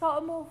 and it's got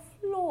a more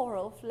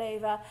floral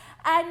flavour,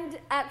 and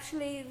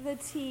actually the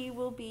tea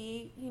will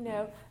be,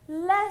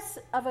 less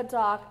of a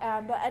dark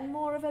amber and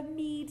more of a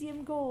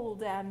medium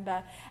gold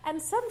amber.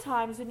 And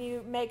sometimes when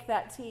you make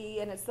that tea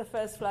and it's the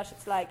first flush,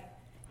 it's like,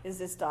 is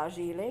this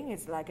Darjeeling?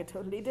 It's like a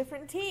totally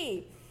different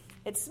tea.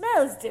 It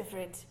smells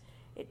different.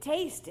 It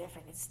tastes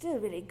different. It's still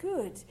really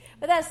good.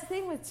 But that's the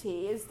thing with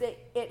tea, is that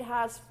it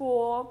has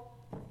 4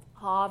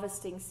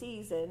 harvesting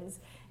seasons,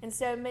 and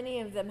so many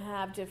of them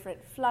have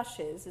different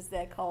flushes, as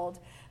they're called.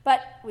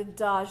 But with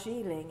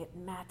Darjeeling, it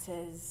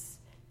matters.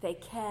 They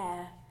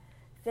care,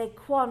 they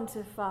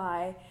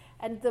quantify,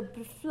 and the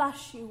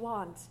flush you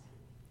want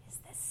is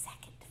the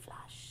second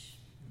flush.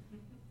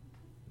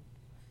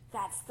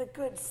 That's the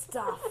good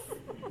stuff.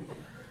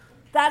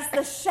 That's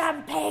the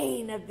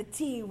champagne of the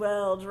tea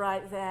world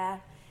right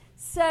there.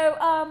 So,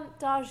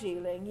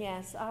 Darjeeling,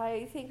 yes,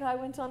 I think I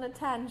went on a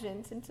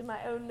tangent into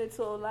my own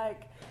little,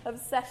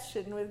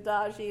 obsession with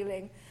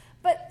Darjeeling.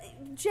 But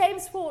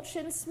James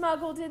Fortune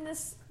smuggled in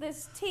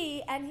this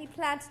tea, and he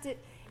planted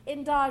it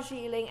in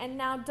Darjeeling, and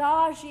now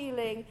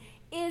Darjeeling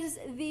is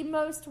the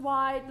most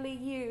widely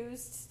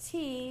used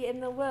tea in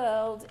the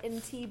world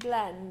in tea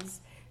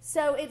blends.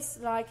 So it's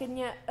like in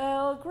your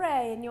Earl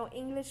Grey and your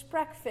English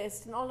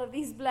breakfast and all of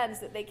these blends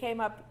that they came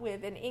up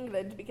with in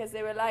England because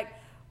they were like,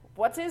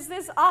 what is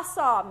this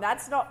Assam?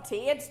 That's not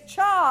tea, it's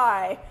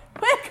chai.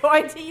 We're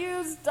going to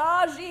use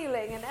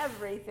Darjeeling and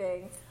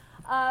everything.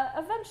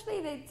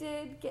 Eventually they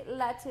did get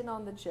let in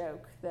on the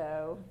joke,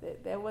 though.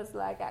 There was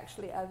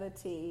actually other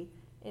tea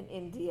in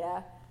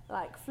India,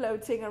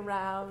 floating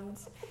around.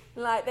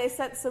 They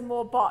sent some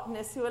more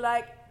botanists who were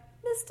like,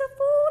 Mr.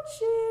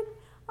 Fortune,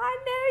 I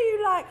know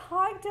you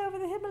hiked over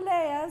the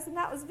Himalayas and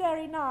that was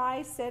very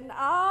nice, and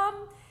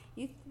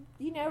you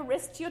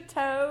risked your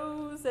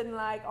toes and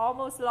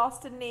almost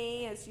lost a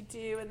knee as you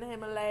do in the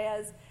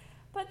Himalayas,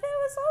 but there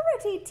was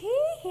already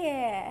tea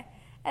here.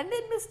 And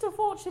then Mr.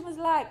 Fortune was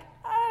like,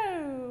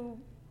 oh,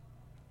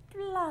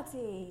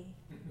 bloody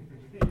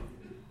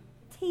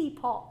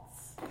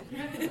teapots.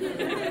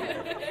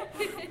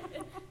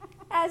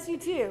 As you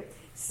do.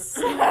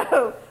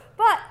 So,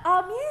 but,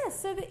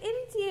 so the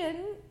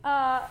Indian,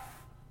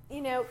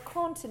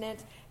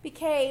 continent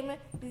became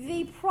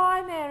the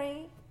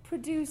primary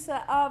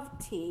producer of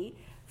tea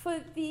for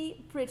the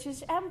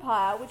British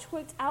Empire, which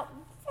worked out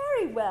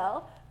very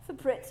well for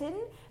Britain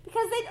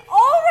because they'd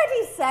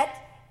already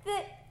set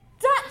the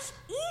Dutch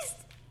East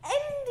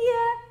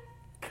India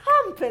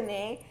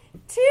Company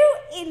to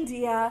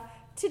India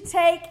to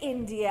take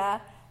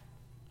India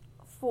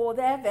for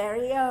their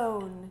very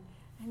own.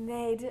 And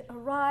they'd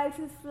arrived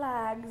with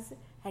flags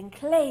and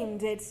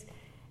claimed it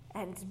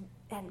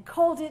and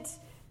called it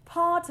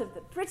part of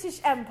the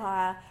British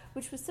Empire,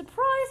 which was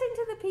surprising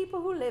to the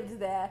people who lived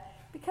there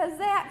because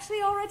they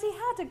actually already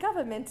had a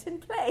government in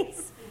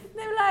place.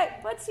 They were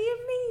like, what do you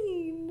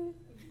mean?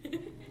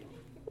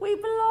 We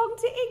belong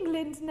to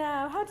England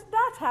now. How did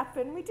that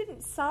happen? We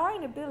didn't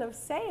sign a bill of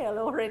sale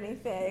or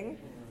anything.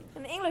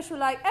 And the English were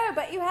like, oh,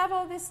 but you have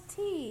all this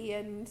tea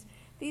and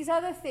these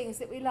other things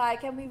that we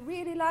like, and we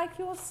really like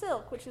your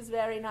silk, which is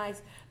very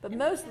nice. But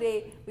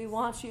mostly, we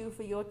want you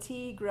for your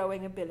tea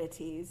growing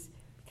abilities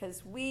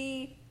because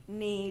we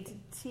need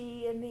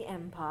tea in the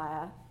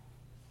empire.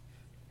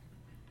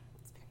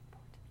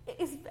 It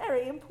is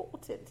very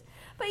important.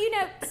 But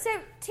so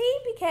tea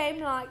became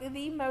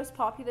the most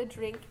popular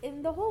drink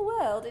in the whole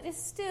world. It is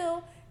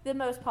still the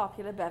most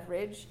popular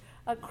beverage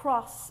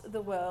across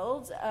the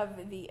world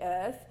of the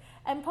earth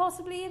and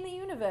possibly in the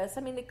universe.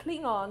 I mean, the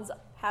Klingons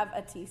have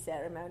a tea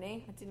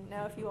ceremony. I didn't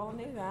know if you all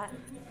knew that.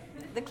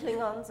 The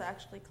Klingons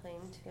actually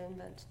claimed to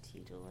invent tea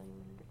dueling.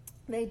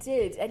 They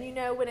did. And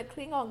when a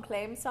Klingon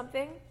claims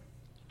something,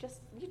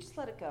 you just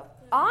let it go.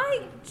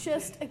 I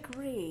just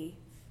agree.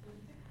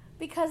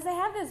 Because they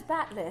have those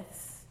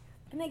batliths,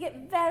 and they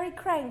get very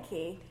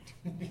cranky.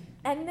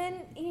 And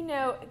then,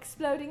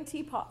 exploding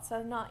teapots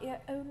are not your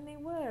only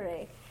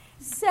worry.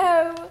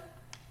 So,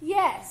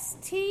 yes,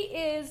 tea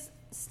is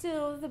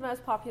still the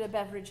most popular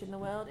beverage in the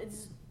world.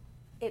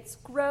 It's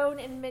grown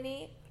in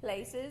many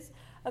places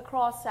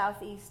across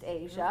Southeast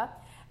Asia.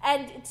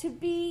 And to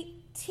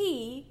be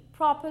tea,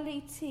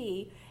 properly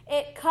tea,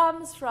 it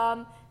comes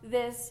from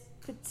this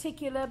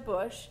particular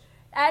bush.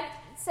 And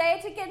say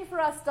it again for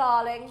us,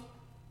 darling.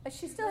 Is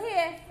she still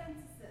here?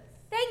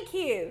 Thank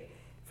you.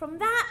 From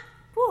that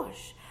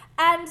bush.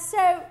 And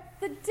so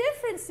the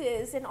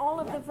differences in all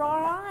of the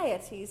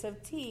varieties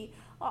of tea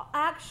are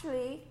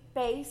actually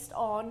based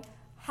on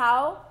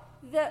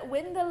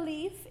when the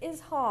leaf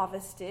is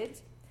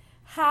harvested,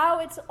 how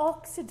it's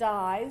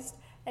oxidized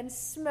and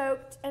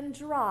smoked and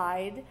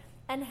dried,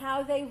 and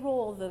how they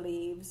roll the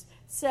leaves.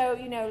 So,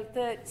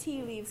 the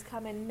tea leaves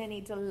come in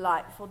many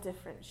delightful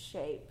different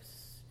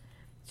shapes,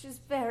 which is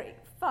very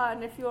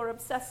fun. If you're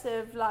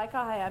obsessive like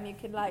I am, you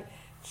can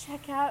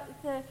check out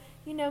the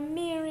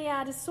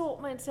myriad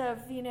assortment of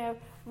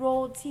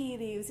rolled tea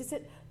leaves. Is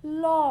it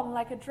long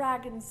like a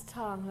dragon's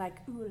tongue, like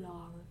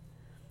oolong,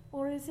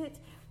 or is it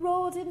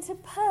rolled into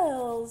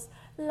pearls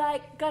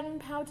like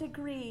gunpowder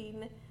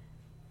green?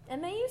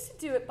 And they used to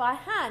do it by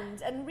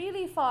hand, and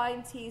really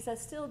fine teas are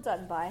still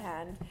done by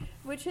hand,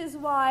 which is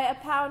why a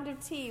pound of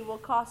tea will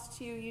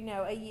cost you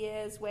a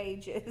year's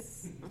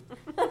wages.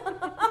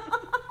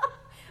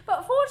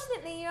 But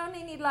fortunately, you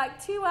only need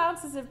 2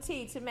 ounces of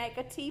tea to make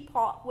a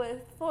teapot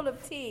full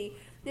of tea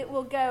that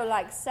will go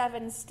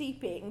 7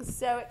 steepings.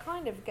 So it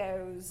kind of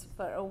goes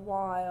for a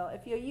while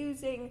if you're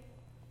using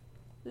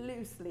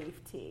loose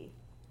leaf tea.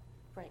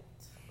 Right.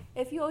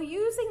 if you're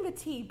using the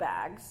tea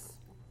bags,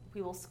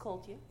 We will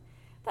scold you.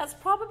 that's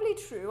probably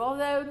true,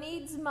 although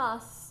needs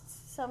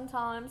must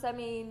sometimes. I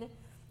mean,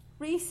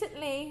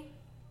 recently,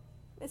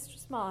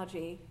 Mistress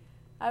Margie,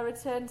 I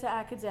returned to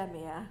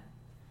academia,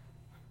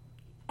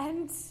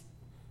 and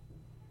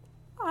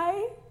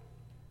I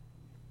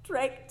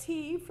drank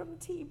tea from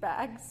tea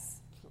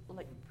bags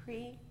Like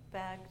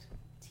pre-bagged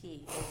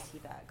tea in tea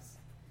bags.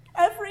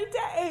 every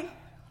day.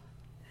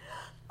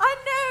 I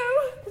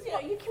know. 'Cause,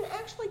 you can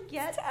actually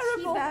get tea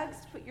terrible.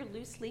 bags to put your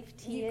loose leaf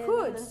tea in. You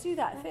could and then- do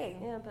that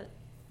thing. Yeah, but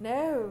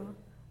No,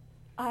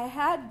 I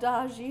had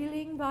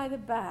Darjeeling by the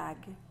bag.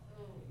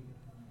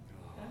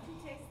 Don't you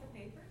taste the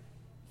paper?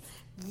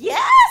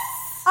 yes.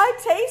 I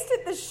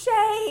tasted the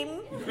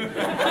shame.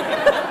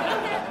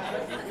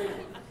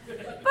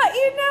 But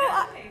you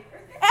know,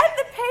 and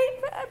the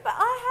paper, but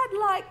I had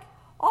like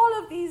all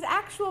of these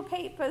actual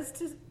papers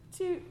to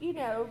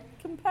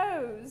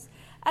compose.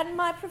 And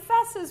my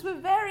professors were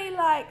very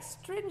like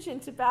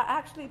stringent about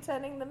actually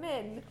turning them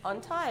in.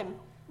 On time.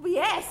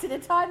 Yes, in a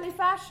timely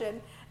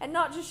fashion, and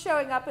not just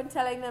showing up and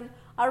telling them,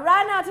 I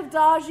ran out of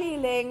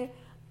Darjeeling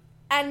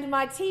and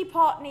my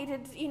teapot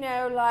needed,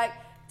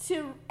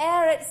 to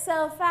air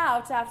itself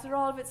out after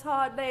all of its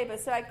hard labor,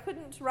 so I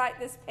couldn't write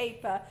this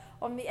paper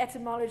on the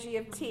etymology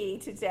of tea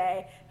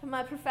today. And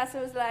my professor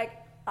was like,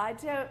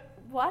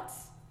 what?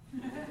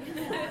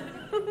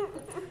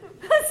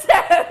 So,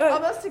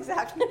 Almost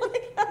exactly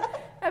like that.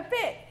 a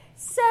bit.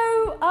 So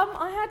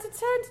I had to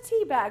turn to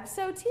tea bags.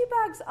 So tea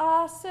bags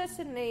are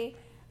certainly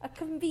a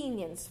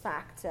convenience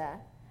factor.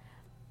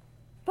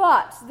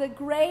 But the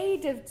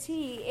grade of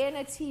tea in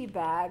a tea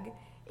bag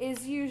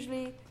is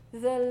usually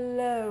the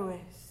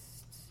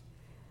lowest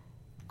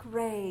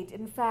grade.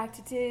 In fact,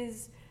 it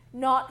is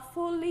not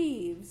full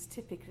leaves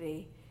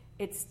typically.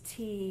 It's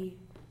tea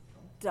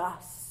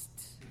dust.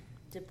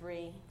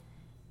 Debris.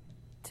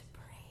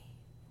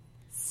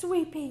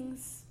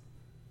 Sweepings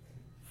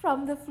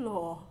from the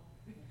floor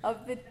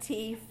of the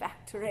tea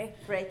factory.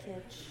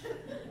 Breakage.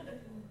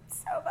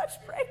 So much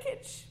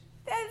breakage.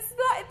 There's Tea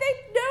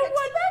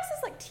bags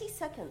is like tea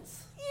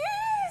seconds.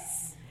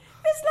 Yes!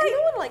 There's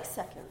No one likes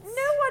seconds.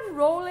 no one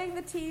rolling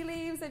the tea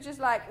leaves. They're just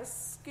like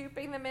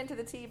scooping them into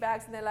the tea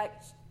bags, and they're like,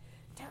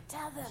 don't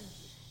tell them.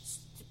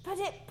 Put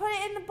it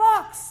in the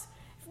box.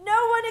 If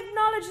no one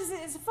acknowledges it,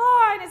 it's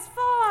fine. It's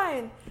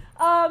fine.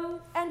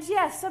 And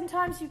yes,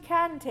 sometimes you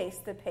can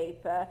taste the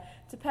paper,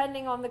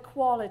 depending on the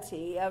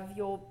quality of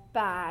your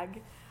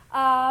bag.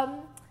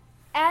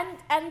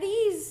 And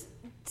these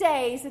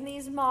days, in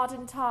these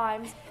modern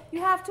times, you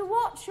have to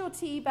watch your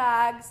tea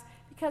bags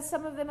because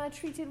some of them are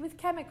treated with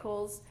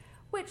chemicals,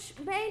 which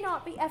may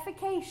not be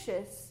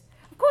efficacious.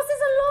 Of course,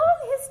 there's a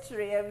long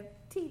history of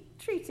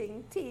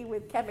treating tea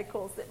with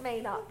chemicals that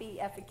may not be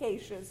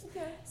efficacious.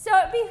 Okay. So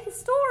it'd be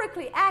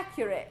historically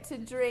accurate to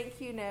drink,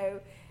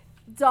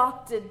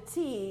 doctored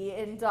tea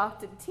in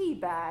doctored tea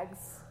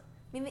bags.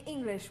 I mean, the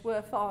English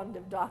were fond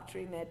of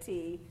doctoring their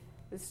tea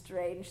with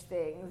strange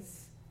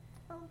things.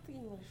 Well, the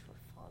English were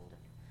fond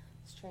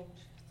of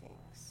strange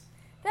things.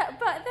 But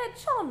they're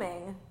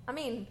charming. I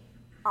mean,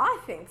 I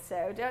think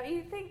so. Don't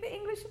you think the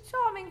English are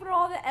charming for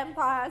all the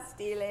empire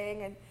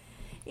stealing and,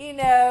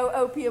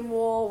 opium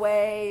war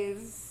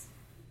ways?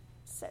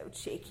 So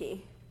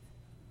cheeky.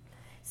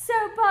 So,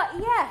 but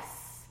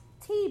yes,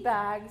 tea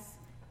bags,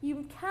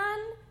 you can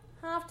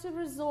have to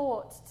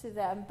resort to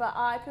them, but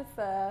I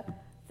prefer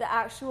the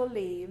actual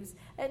leaves.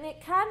 And it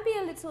can be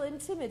a little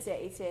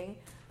intimidating,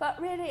 but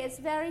really it's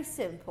very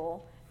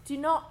simple. Do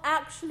not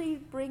actually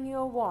bring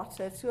your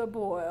water to a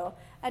boil,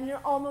 and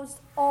you're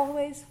almost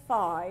always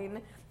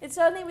fine. It's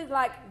only with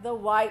like the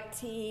white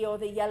tea or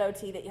the yellow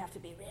tea that you have to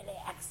be really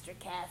extra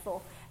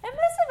careful. And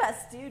most of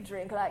us do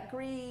drink like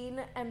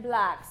green and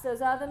blacks.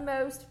 Those are the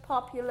most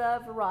popular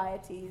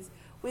varieties,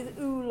 with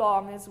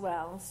oolong as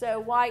well. So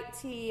white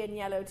tea and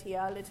yellow tea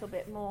are a little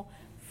bit more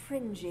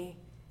fringy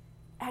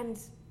and,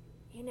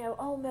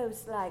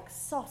 almost like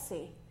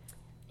saucy.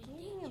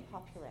 Gaining in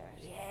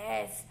popularity.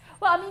 Yes.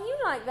 Well, I mean, you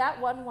like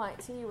that one white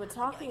tea you were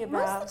talking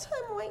about. Most of the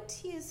time, white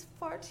tea is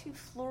far too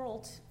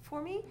floral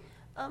for me,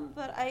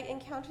 but I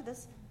encountered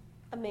this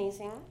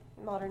amazing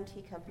modern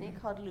tea company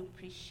called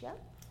Lupricia.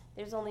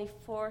 There's only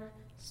 4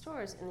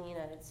 stores in the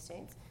United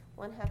States.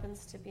 One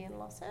happens to be in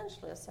Los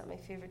Angeles at my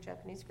favorite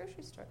Japanese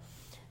grocery store.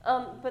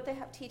 But they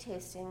have tea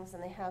tastings,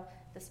 and they have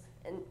this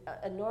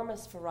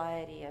enormous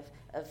variety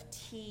of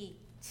tea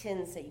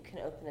tins that you can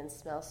open and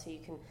smell, so you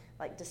can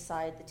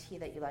decide the tea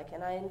that you like.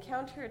 And I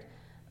encountered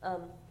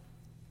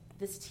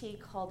this tea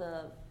called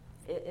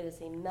it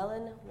is a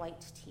melon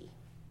white tea.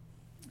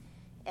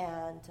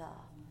 And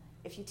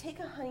if you take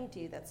a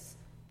honeydew that's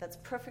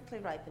perfectly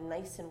ripe and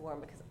nice and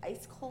warm, because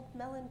ice cold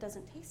melon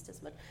doesn't taste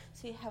as much,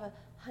 so you have a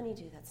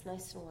honeydew that's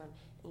nice and warm,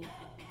 and you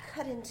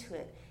cut into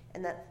it,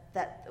 and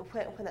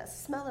when that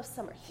smell of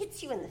summer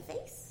hits you in the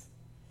face,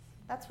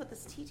 that's what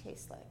this tea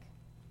tastes like.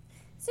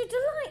 So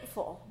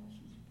delightful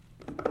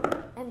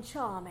and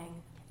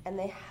charming. And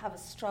they have a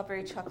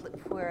strawberry chocolate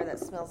puer that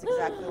smells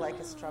exactly like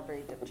a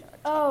strawberry dip chocolate.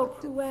 Oh,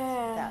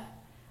 puer. That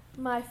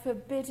my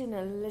forbidden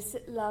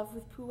illicit love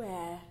with pu'er.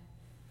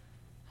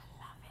 I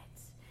love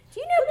it. Do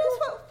you Who know knows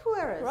what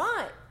pu'er is?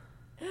 Right.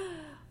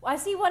 I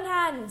see one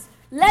hand.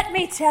 Let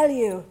me tell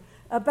you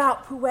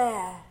about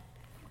pu'er.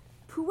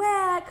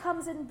 Pu'er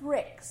comes in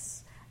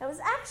bricks. It was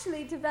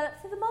actually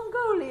developed for the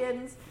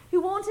Mongolians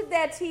who wanted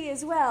their tea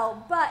as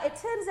well. But it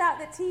turns out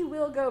that tea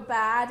will go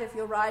bad if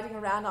you're riding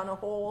around on a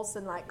horse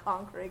and like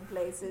conquering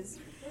places.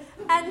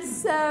 And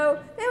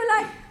so they were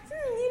like,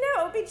 you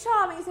know, it would be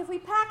charming is if we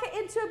pack it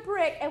into a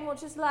brick and we'll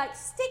just like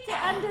stick it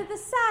under the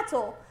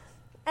saddle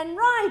and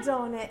ride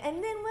on it,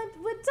 and then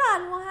we're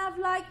done. We'll have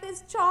like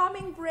this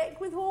charming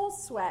brick with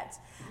horse sweat,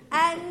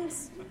 and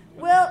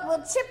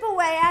we'll chip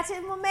away at it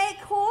and we'll make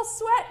horse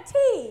sweat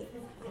tea.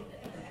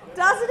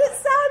 Doesn't it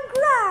sound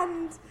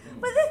grand?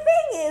 But the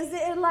thing is,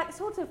 it like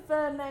sort of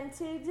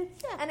fermented,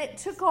 and it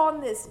took on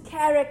this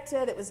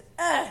character that was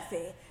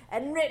earthy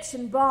and rich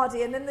in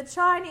body. And then the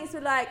Chinese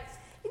were like,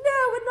 you know,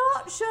 we're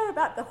not sure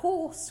about the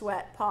horse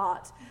sweat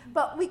part,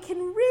 but we can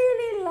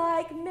really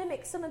like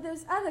mimic some of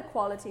those other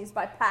qualities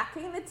by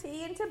packing the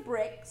tea into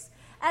bricks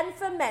and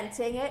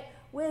fermenting it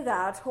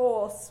without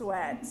horse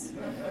sweat.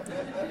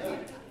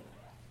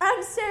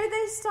 And so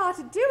they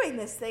started doing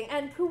this thing,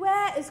 and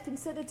pu'er is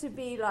considered to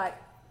be like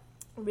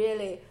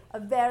really a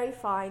very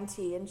fine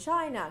tea in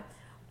China.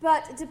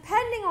 But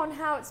depending on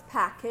how it's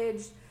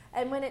packaged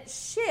and when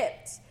it's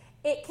shipped,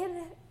 it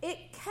can,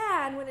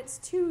 when it's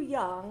too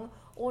young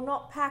or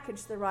not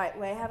packaged the right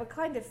way, have a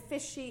kind of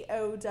fishy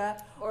odor.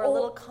 Or a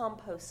little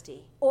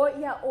composty.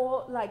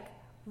 Or like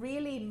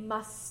really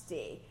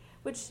musty,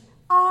 which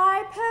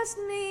I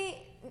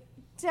personally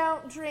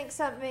don't drink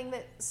something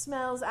that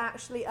smells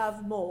actually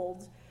of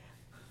mold.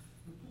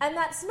 And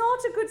that's not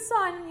a good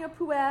sign in your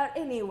pu'er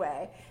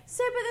anyway.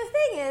 So, but the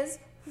thing is,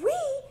 we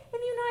in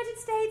the United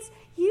States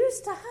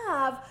used to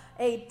have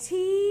a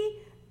tea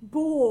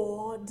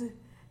board,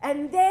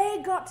 and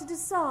they got to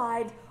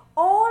decide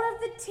all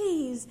of the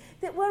teas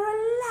that were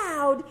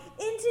allowed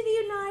into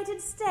the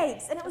United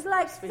States. And it was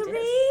like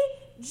three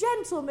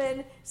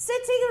gentlemen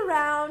sitting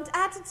around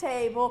at a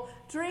table,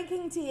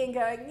 drinking tea and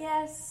going,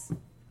 yes,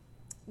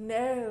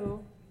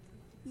 no,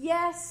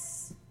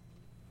 yes,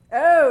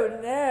 oh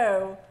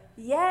no,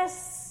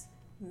 yes,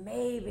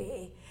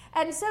 maybe.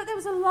 And so there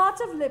was a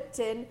lot of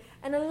Lipton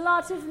and a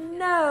lot of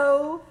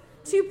no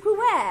to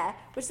pu'er,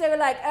 which they were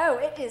like, oh,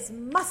 it is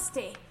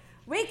musty.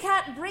 We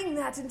can't bring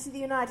that into the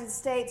United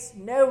States.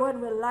 No one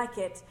will like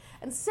it.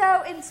 And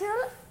so until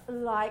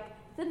like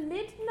the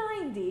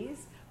mid-90s,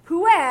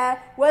 pu'er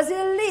was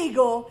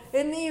illegal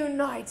in the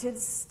United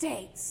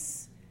States.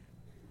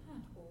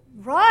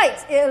 Right,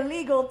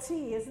 illegal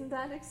tea. Isn't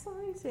that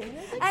exciting?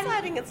 It's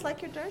exciting. It's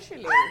like your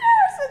Darjeeling. I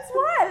know, that's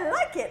why I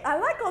like it. I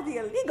like all the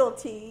illegal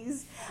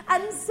teas.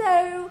 And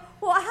so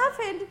what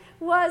happened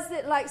was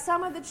that like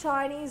some of the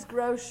Chinese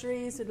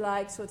groceries would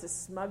like sort of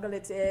smuggle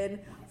it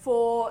in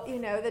for, you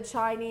know, the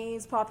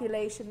Chinese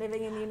population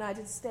living in the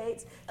United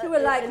States who were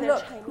like,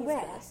 look,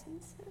 pu'er.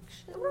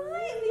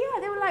 Right,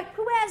 yeah, they were like,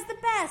 pu'er's the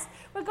best.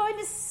 We're going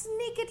to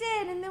sneak it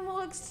in and then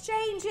we'll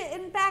exchange it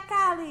in back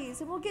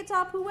alleys and we'll get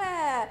our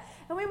pu'er.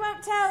 And we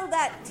won't tell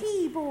that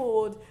tea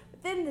board.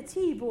 But then the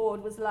tea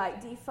board was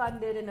like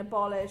defunded and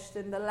abolished,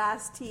 and the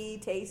last tea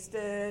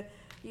taster,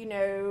 you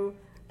know,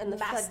 and the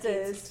masters.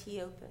 Floodgates of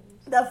tea opened.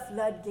 The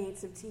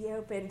floodgates of tea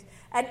opened.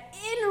 And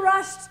in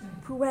rushed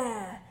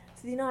pu'er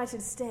to the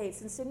United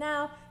States. And so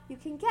now you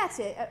can get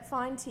it at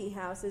fine tea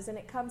houses, and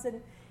it comes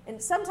in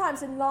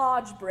sometimes in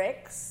large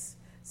bricks,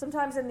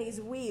 sometimes in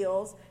these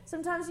wheels,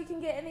 sometimes you can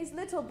get in these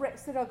little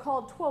bricks that are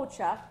called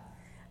tuocha.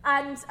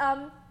 And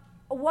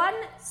one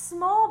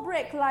small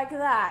brick like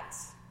that,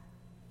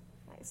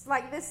 it's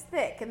like this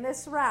thick and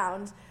this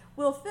round,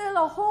 will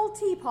fill a whole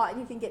teapot, and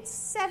you can get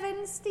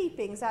 7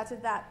 steepings out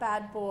of that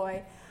bad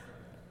boy.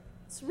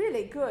 It's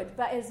really good,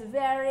 but it's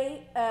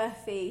very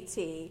earthy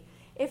tea.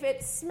 If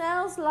it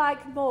smells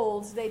like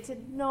mold, they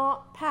did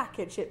not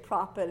package it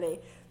properly.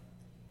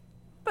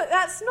 But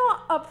that's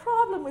not a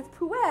problem with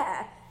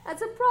pu'er.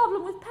 That's a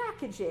problem with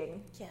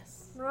packaging.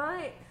 Yes.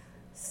 Right?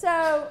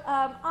 So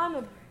I'm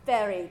a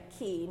very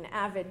keen,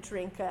 avid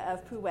drinker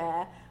of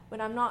pu'er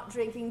when I'm not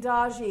drinking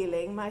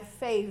Darjeeling, my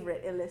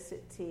favorite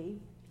illicit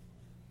tea.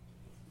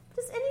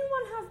 Does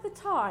anyone have the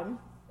time?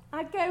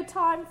 I go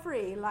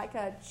time-free like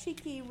a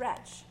cheeky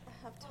wretch.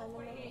 I have time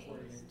in my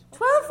business.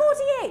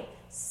 12:48.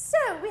 So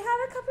we have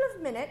a couple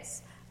of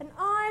minutes, and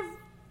I've,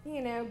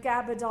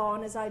 gabbered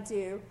on as I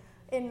do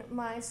in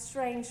my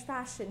strange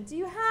fashion. Do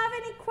you have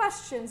any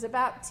questions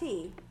about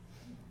tea?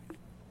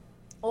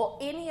 Or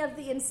any of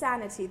the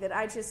insanity that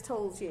I just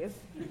told you?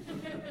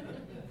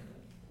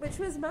 Which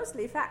was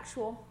mostly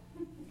factual.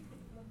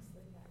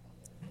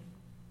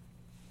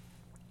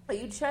 Are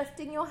you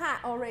shifting your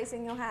hat or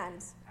raising your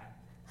hands?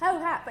 Oh,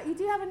 hat, but you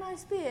do have a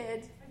nice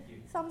beard. Thank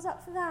you. Thumbs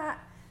up for that.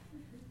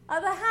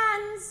 Other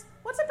hands.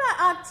 What about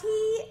our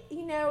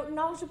tea,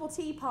 knowledgeable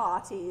tea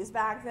parties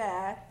back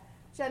there?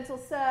 Gentle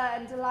sir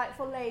and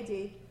delightful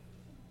lady.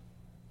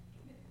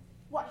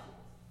 What?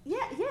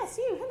 Yeah, yes,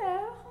 you.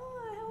 Hello.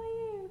 Hi, how are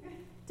you?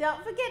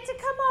 Don't forget to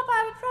come up. I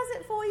have a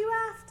present for you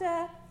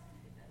after.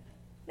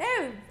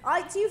 No,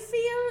 do you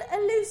feel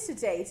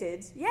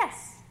elucidated?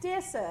 Yes,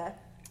 dear sir.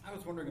 I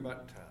was wondering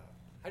about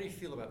how do you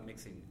feel about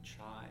mixing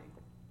chai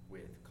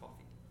with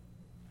coffee?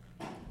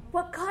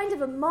 What kind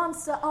of a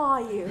monster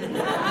are you?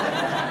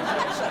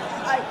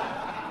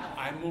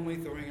 I'm only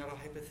throwing out a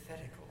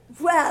hypothetical.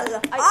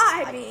 Well,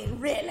 I mean,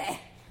 really.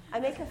 I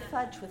make a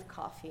fudge with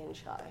coffee and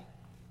chai.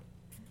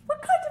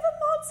 What kind of a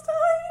monster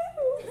are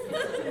you?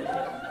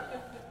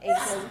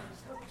 Asian.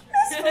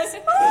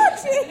 Mrs.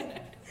 Martin!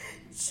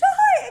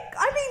 Chai!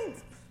 I mean,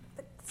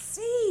 the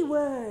C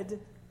word.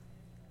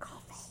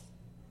 Coffee.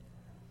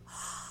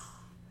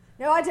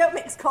 No, I don't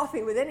mix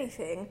coffee with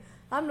anything.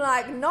 I'm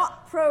like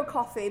not pro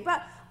coffee,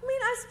 but I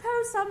mean, I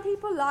suppose some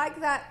people like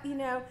that,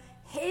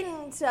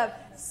 hint of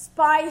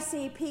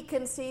spicy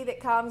piquancy that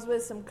comes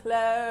with some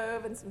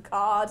clove and some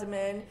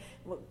cardamom.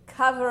 Will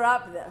cover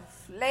up the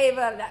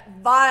flavor of that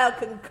vile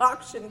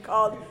concoction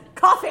called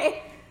coffee.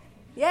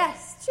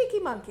 Yes, cheeky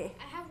monkey.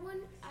 I have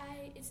one.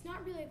 It's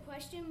not really a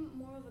question,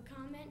 more of a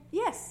comment.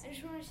 Yes. I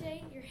just want to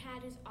say your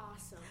hat is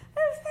awesome.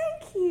 Oh,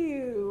 thank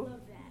you.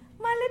 Love that.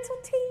 My little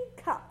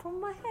teacup on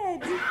my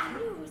head. I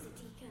knew it was a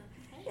teacup.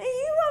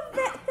 You are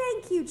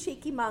thank you,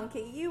 cheeky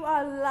monkey. You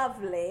are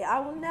lovely. I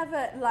will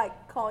never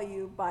call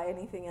you by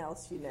anything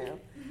else, Yeah,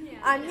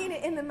 I mean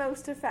it in the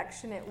most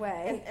affectionate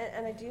way.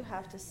 And I do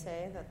have to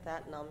say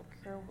that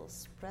moniker will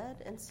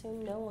spread, and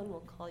soon no one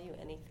will call you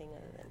anything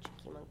other than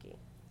Cheeky Monkey.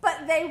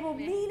 But they will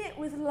mean it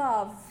with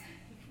love.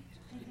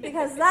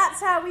 Because that's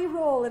how we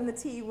roll in the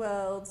tea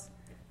world.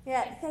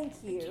 Yeah, thank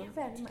you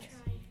very much.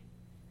 Try.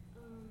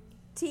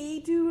 Tea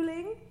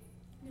dueling?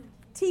 No.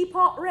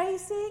 Teapot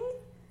racing?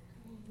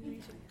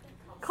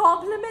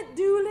 Compliment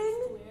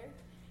dueling?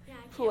 Yeah, I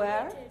can't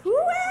Puer? wait to-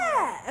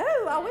 Puer!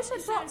 Oh, I wish I'd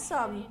It brought sounds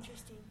some. really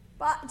interesting.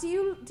 But do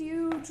you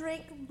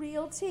drink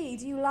real tea?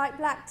 Do you like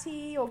black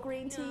tea or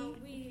green tea? No,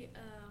 we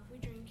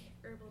drink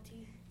herbal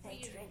tea. They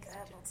drink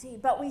herbal tea,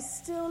 but we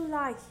still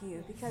like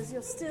you because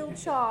you're still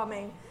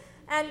charming.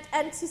 And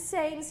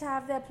tisanes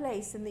have their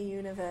place in the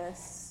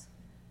universe.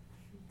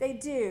 They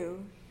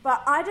do.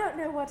 But I don't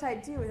know what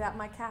I'd do without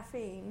my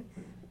caffeine.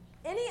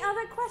 Any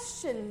other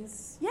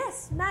questions?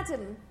 Yes,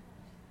 madam.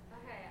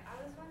 Okay,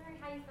 I was wondering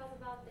how you felt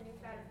about the new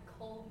fad of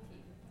cold tea.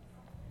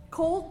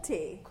 Cold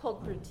tea.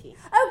 Cold brew tea.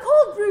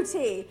 Oh, cold brew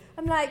tea.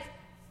 I'm like,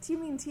 do you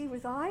mean tea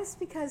with ice?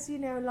 Because,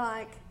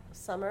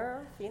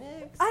 Summer,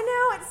 Phoenix. I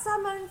know it's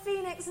summer in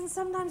Phoenix, and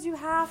sometimes you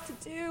have to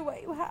do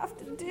what you have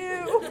to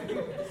do.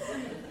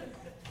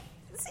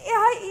 See,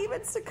 I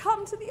even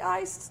succumb to the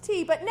iced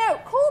tea. But no,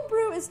 cold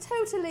brew is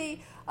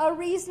totally a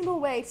reasonable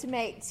way to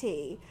make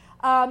tea.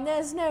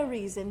 There's no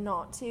reason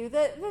not to.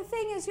 The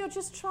thing is, you're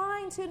just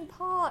trying to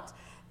impart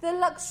the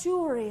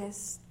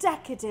luxurious,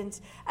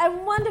 decadent,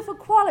 and wonderful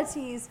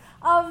qualities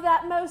of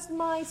that most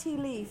mighty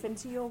leaf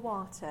into your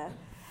water.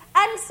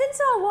 And since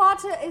our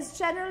water is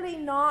generally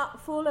not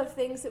full of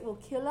things that will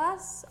kill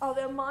us,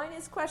 although mine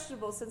is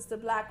questionable since the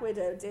Black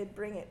Widow did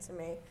bring it to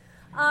me,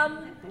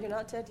 You're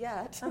not dead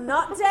yet. I'm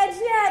not dead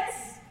yet.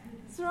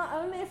 It's not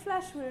only a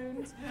flesh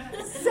wound. So,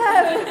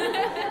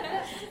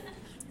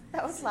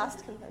 That was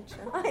last convention.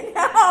 I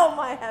know,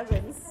 my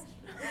heavens.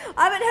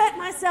 I haven't hurt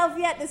myself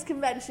yet this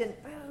convention.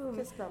 Boom.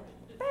 Fist bump.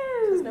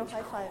 Boom. No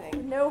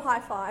high-fiving. No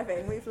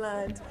high-fiving, we've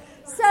learned.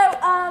 So,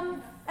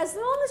 as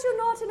long as you're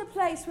not in a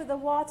place where the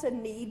water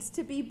needs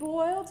to be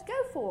boiled,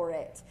 go for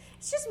it.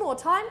 It's just more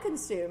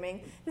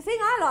time-consuming. The thing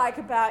I like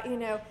about,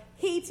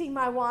 heating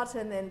my water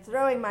and then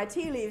throwing my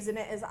tea leaves in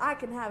it is I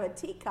can have a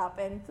teacup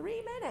in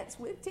 3 minutes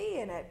with tea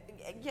in it.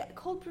 Yeah,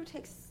 cold brew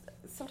takes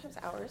sometimes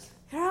hours.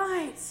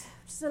 Right.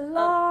 Just a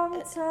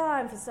long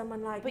time for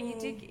someone like But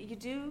me. you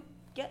do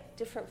get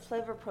different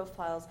flavor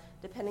profiles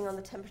depending on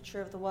the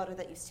temperature of the water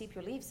that you steep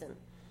your leaves in.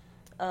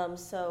 The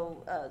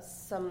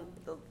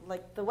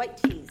white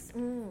teas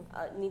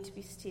need to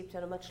be steeped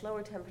at a much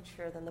lower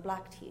temperature than the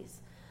black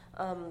teas.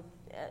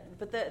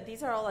 But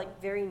these are all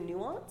very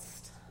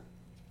nuanced.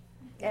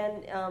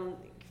 And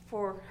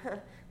for,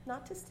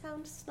 not to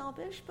sound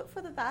snobbish, but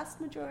for the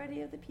vast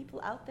majority of the people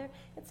out there,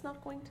 it's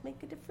not going to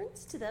make a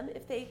difference to them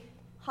if they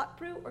hot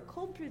brew or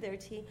cold brew their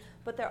tea,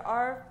 but there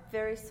are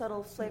very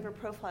subtle flavor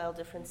profile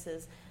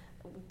differences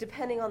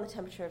depending on the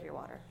temperature of your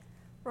water.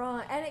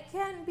 Right, and it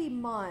can be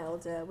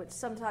milder, which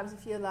sometimes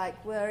if you're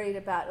worried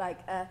about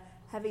a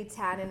heavy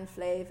tannin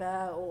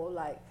flavor or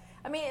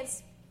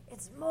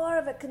it's more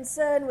of a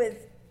concern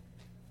with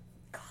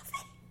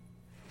coffee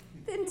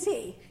than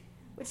tea,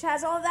 which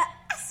has all that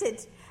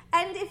acid.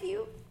 And if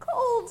you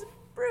cold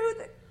brew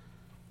the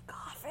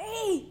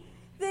coffee,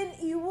 then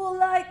you will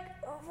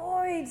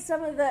avoid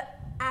some of the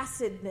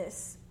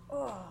acidness.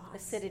 Oh,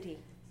 Acidity.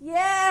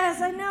 yes,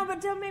 I know,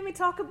 but don't make me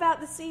talk about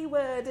the C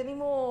word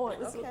anymore. It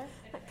was Okay.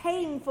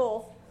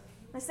 painful.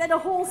 I said a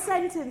whole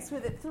sentence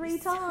with it 3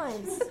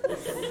 times.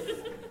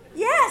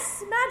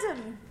 Yes,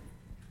 madam.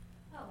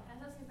 Oh, I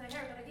was listening to my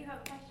hair, but I do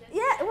have a question.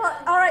 Yeah, well,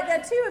 all right, there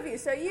are 2 of you,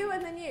 so you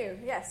and then you.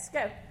 Yes,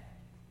 go.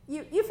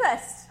 You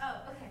first.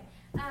 Oh, okay.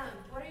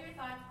 What are your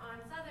thoughts on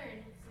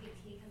Southern sweet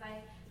tea? Because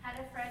I had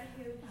a friend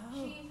who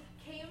she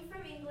came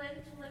from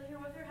England to live here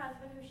with her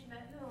husband, who she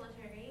met in the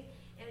military,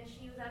 and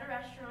she was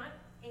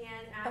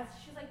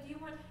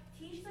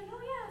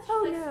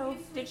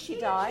Did she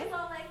tea, die? And she's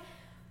all like,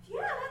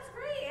 yeah, that's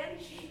great.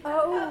 And she,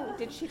 Oh,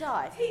 did she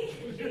die? I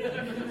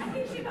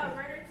think she about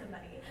murdered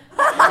somebody.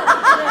 But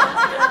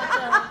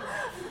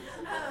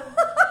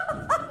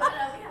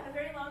we had a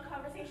very long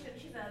conversation.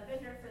 She's a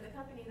vendor for the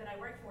company that I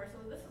work for, so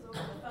this was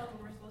over the phone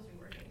when we're supposed to be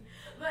working.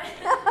 But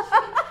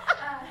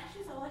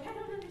she's all like, I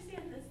don't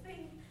understand this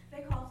thing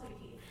they call sweet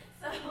tea.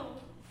 So.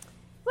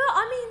 Well,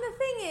 I mean, the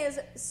thing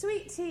is,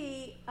 sweet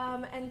tea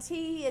and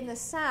tea in the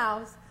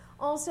South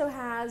also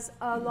has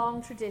a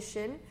long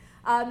tradition.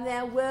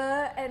 There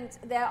were and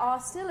there are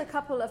still a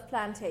couple of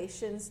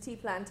plantations, tea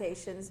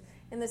plantations,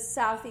 in the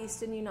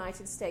southeastern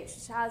United States,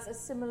 which has a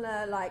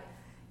similar,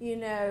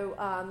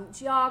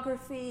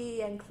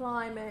 geography and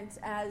climate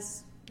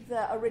as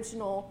the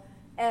original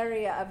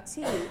area of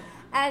tea.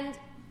 And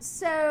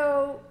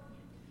so,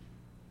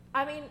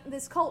 I mean,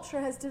 this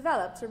culture has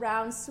developed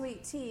around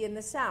sweet tea in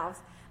the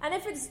South. And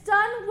if it's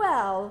done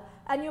well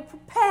and you're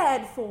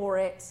prepared for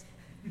it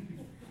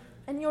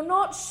and you're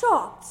not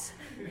shocked,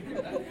 then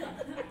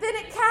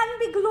it can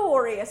be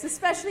glorious,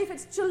 especially if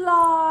it's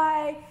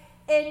July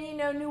in,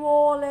 New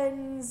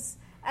Orleans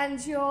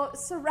and you're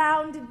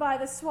surrounded by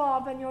the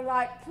swamp and you're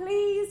like,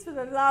 please, for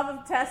the love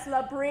of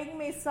Tesla, bring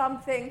me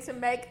something to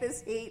make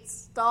this heat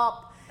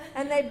stop.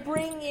 And they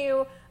bring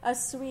you a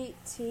sweet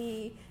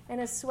tea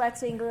in a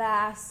sweating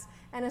glass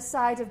and a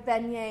side of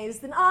beignets,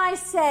 then I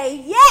say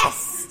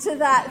yes to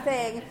that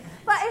thing.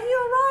 But if you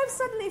arrive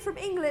suddenly from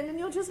England and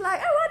you're just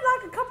like, oh, I'd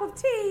like a cup of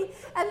tea,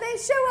 and they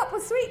show up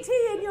with sweet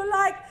tea and you're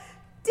like,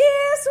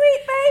 dear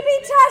sweet baby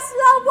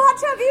Tesla,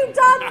 what have you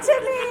done to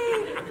me?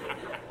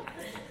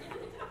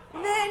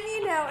 Then,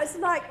 it's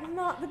like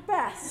not the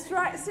best,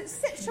 right? So it's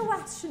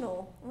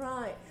situational,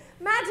 right?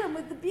 Madam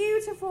with the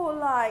beautiful,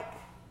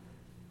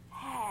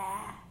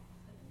 hair.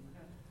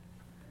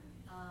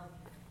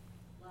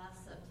 Last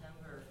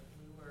September,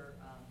 we were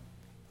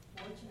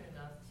fortunate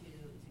enough to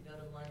go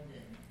to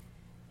London,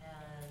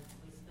 and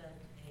we spent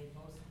a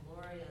most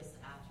glorious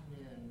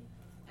afternoon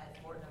at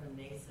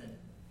Fortnum&Mason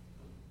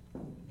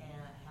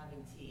and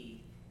having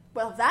tea.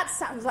 Well, that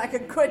sounds like a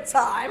good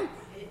time.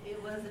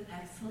 It was an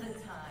excellent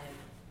time,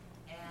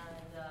 and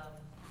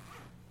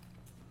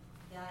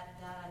that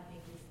I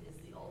think is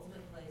the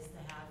ultimate place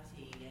to have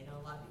tea. I know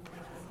a lot of people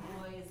think the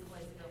Savoy is the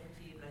place to go for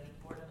tea, but I think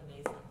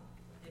Fortnum&Mason,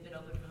 they've been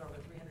open for over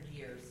 300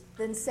 years.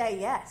 Then say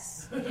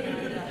yes. And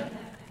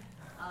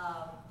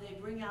they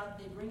bring out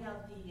the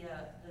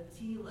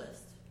tea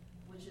list,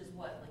 which is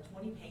what, like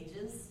 20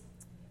 pages?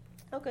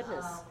 Oh,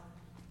 goodness.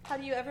 How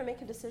do you ever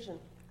make a decision?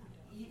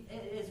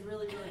 It is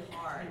really, really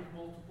hard.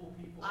 Multiple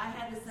people. I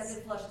had a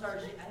second flush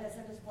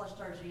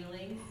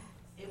Darjeeling.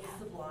 It was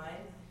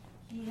sublime.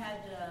 You had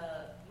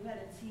a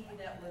tea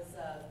that was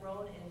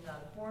grown in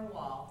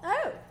Cornwall.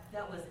 Oh.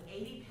 That was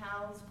 80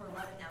 pounds for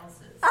 11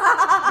 ounces.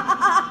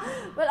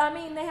 But I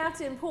mean, they have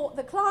to import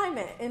the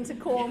climate into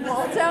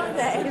Cornwall, don't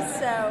they?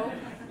 So.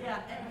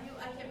 Yeah, and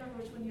I can't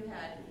remember which one you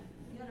had.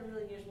 You had a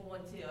really unusual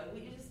one too.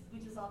 We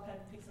just all kind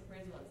of picked some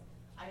crazy ones.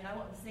 I mean, I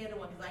went with the standard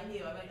one because I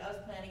knew. I was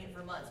planning it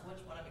for months.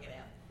 Which one am I going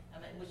to have?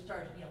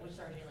 Which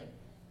Darjeeling?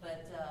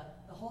 But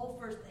the whole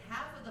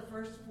half of the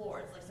first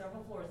floor, it's like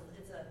several floors.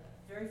 It's a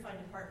very fine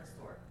department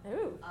store.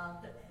 Ooh.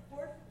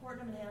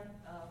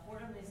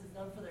 Fortnum&Mason is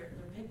known for their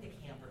picnic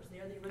campers. They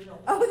are the original.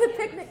 Oh, the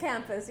picnic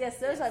campers. Yes,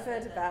 those I've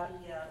heard about.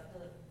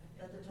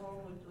 That the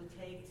tour would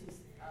take to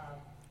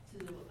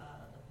the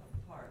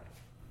park.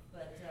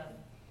 But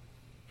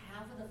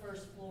half of the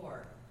first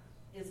floor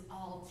is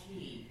all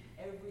tea.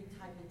 Every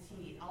type of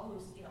tea. All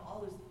those,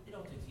 they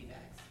don't do tea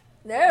bags.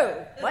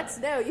 No. What?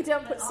 No, you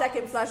don't put But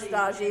second flush obviously,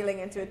 Darjeeling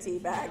into a tea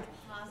bag. You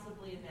can't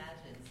possibly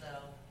imagine. So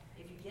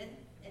if you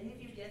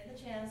get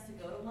the chance to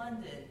go to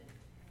London,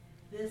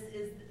 this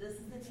is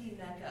the tea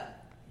mecca.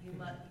 You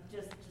must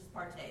just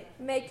partake.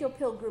 Make your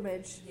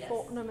pilgrimage, Yes.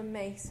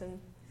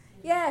 Fortnum&Mason.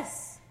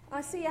 Yes,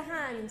 I see a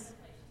hand.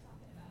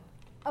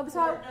 Oh,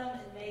 sorry.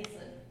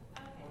 Fortnum&Mason.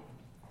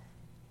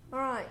 All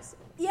right.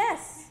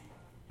 Yes.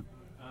 So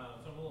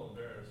I'm a little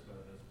embarrassed by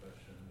this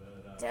question,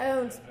 but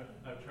Don't.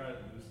 I've tried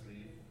loose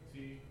leaf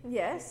tea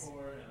Yes.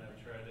 before, and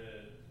I've tried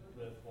it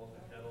with both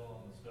the kettle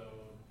on the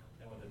stove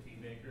and with a tea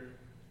maker,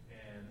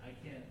 and I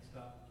can't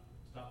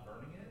stop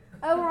burning it.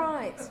 Oh,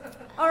 right.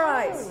 All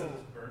right. There's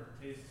this burnt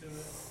taste to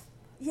it.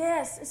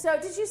 Yes. So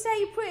did you say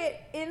you put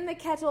it in the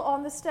kettle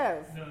on the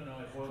stove? No,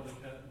 I boiled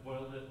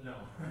it. No,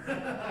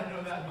 I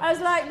know that much. I was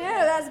like, no,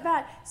 that's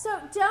bad.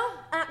 So don't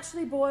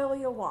actually boil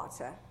your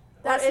water.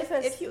 That's the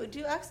first. If you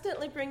do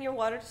accidentally bring your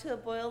water to a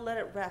boil, let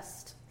it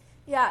rest.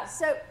 Yeah,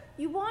 so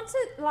you want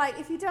it,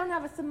 if you don't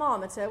have a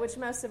thermometer, which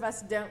most of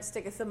us don't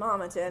stick a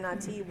thermometer in our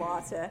tea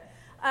water,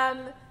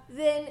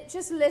 then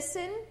just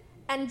listen,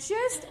 and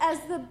just as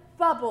the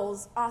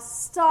bubbles are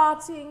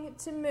starting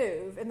to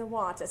move in the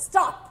water,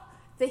 stop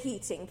the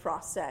heating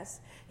process,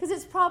 because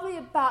it's probably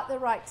about the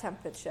right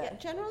temperature. Yeah,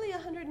 generally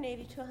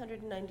 180 to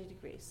 190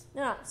 degrees.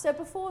 Yeah, so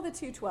before the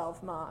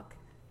 212 mark.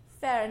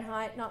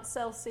 Fahrenheit, not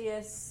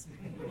Celsius.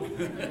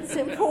 It's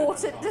an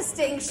important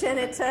distinction,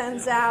 it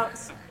turns out.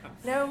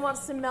 No one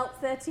wants to melt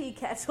their tea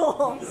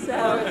kettle,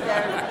 so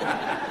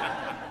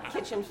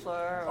kitchen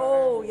floor.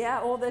 Oh, yeah,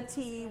 or the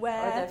tea Or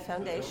ware. the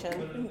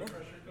foundation.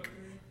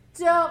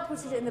 Don't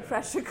put it in the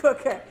pressure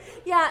cooker.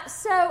 Yeah,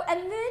 so,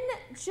 and then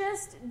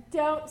just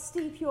don't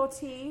steep your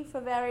tea for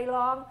very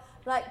long.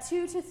 Like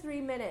 2 to 3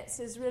 minutes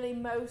is really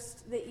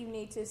most that you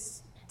need to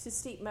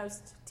steep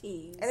most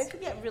teas. And if you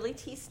get really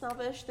tea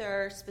snobbish,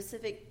 there are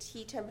specific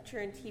tea temperature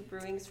and tea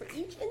brewings for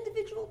each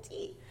individual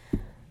tea.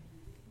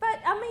 But,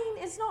 I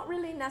mean, it's not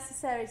really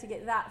necessary to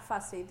get that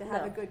fussy to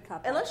have No. a good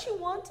cup. Unless you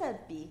want to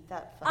be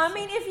that fussy. I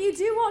mean, if you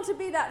do want to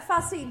be that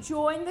fussy,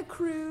 join the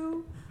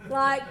crew.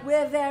 Like,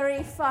 we're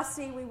very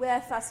fussy. We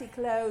wear fussy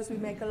clothes. We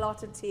make a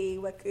lot of tea.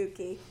 We're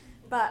kooky.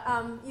 But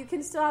you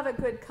can still have a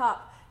good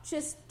cup.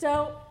 Just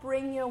don't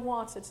bring your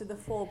water to the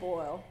full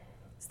boil.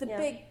 It's the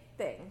big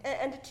thing.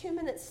 And a 2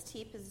 minute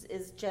steep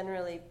is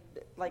generally,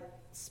 like,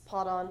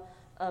 spot on.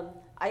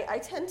 I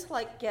tend to,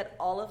 like, get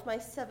all of my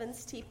 7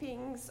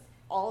 steepings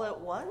all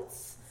at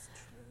once.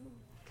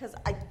 Because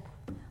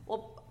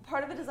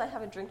part of it is I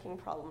have a drinking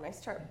problem. I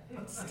start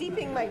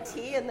steeping my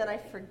tea, and then I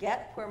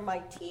forget where my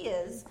tea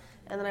is,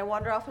 and then I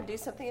wander off and do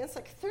something, and it's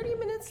like 30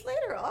 minutes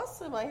later,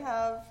 awesome, I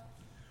have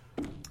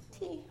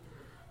tea.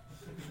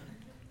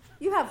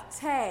 You have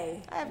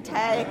tea. I have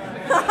tea.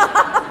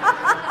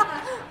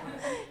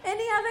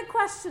 Any other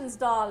questions,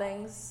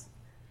 darlings?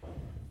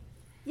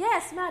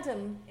 Yes,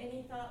 madam.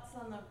 Any thoughts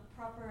on the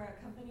proper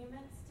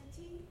accompaniments to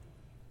tea?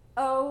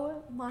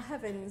 Oh, my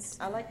heavens.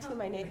 I like tea.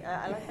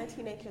 I like my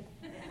tea naked.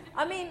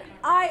 I mean,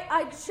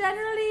 I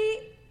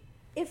generally,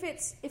 if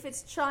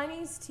it's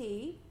Chinese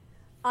tea,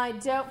 I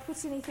don't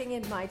put anything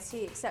in my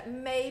tea except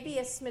maybe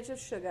a smidge of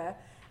sugar,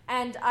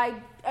 and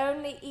I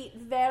only eat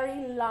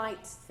very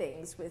light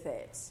things with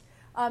it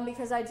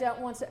because I don't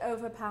want to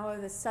overpower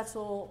the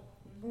subtle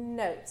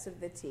notes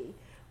of the tea.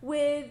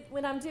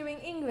 When I'm doing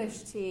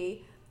English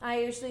tea,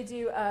 I usually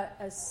do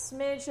a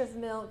smidge of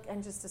milk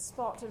and just a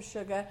spot of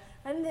sugar,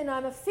 and then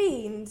I'm a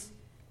fiend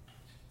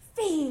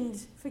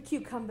for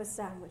cucumber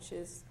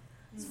sandwiches.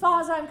 As far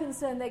as I'm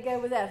concerned, they go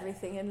with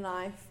everything in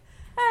life.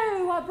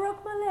 Oh, I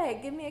broke my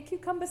leg. Give me a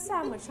cucumber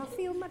sandwich. I'll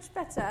feel much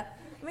better.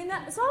 I mean,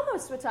 that's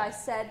almost what I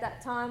said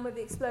that time with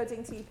the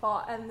exploding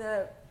teapot and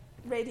the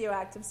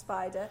radioactive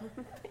spider.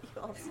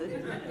 You also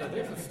No,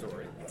 there's a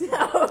story.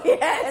 Oh,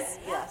 yes.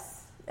 Yes.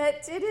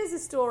 It is a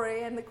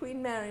story, and the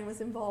Queen Mary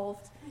was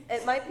involved.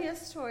 It might be a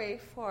story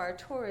for our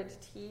torrid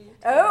tea.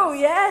 Oh,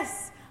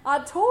 yes.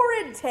 Our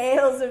torrid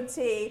tales of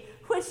tea,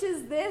 which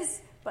is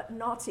this, but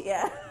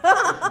naughtier.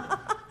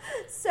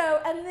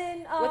 So, and then...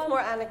 with more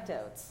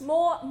anecdotes.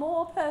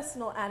 More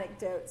personal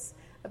anecdotes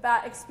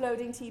about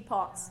exploding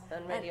teapots.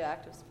 And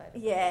radioactive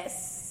spiders.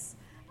 Yes.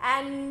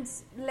 And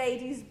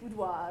ladies'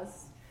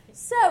 boudoirs.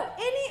 So,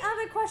 any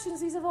other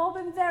questions? These have all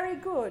been very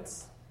good.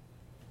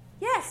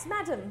 Yes,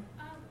 madam.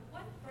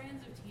 What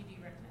brands of tea do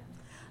you recommend?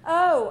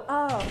 Oh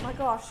my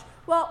gosh.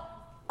 Well,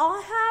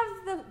 I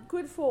have the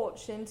good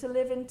fortune to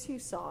live in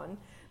Tucson,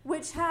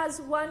 which has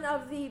one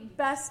of the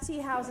best tea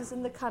houses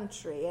in the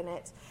country in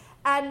it.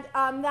 And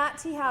that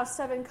tea house,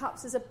 7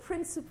 Cups, is a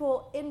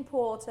principal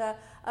importer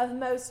of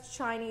most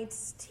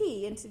Chinese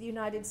tea into the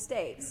United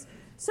States.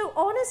 So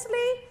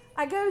honestly,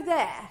 I go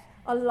there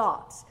a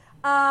lot.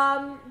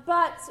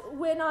 But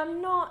when I'm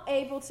not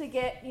able to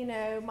get,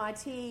 my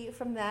tea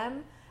from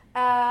them,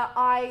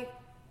 I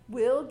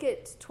will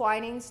get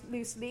Twinings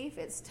loose leaf.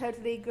 It's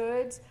totally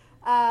good.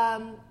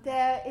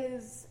 There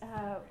is,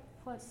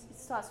 it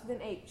starts with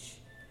an H.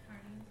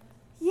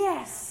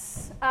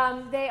 Yes.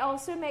 They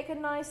also make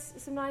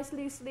some nice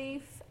loose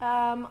leaf.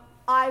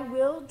 I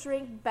will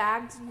drink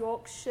bagged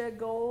Yorkshire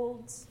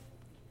Golds.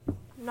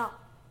 I'm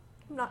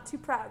not too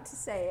proud to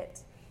say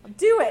it. I'll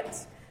do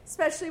it,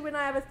 especially when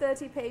I have a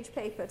 30-page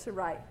paper to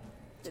write.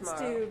 It's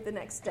due the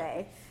next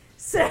day.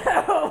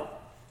 So,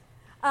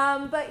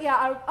 but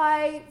yeah,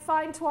 I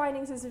find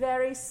Twinings is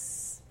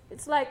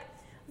it's like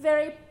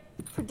very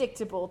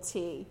predictable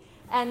tea.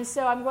 And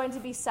so I'm going to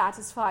be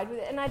satisfied with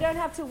it. And I don't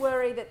have to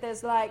worry that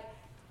there's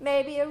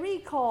maybe a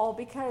recall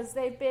because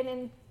they've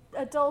been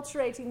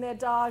adulterating their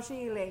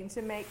Darjeeling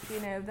to make,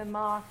 the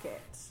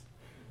market,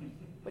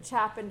 which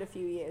happened a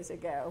few years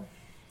ago,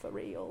 for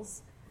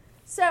reals.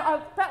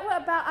 So, but we're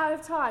about out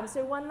of time,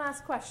 so one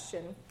last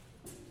question.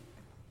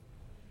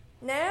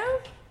 No?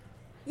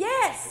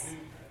 Yes?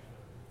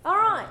 All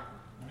right.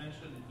 You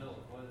mentioned milk.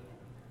 What,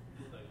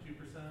 like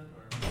 2%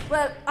 or?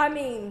 Well, I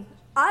mean,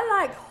 I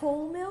like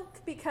whole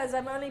milk because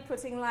I'm only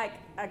putting like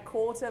a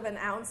quarter of an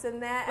ounce in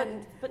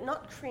there. But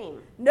not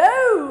cream.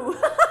 No!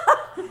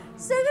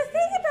 So the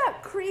thing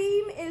about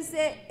cream is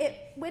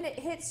that when it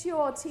hits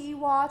your tea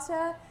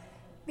water,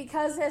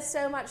 because there's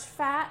so much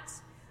fat,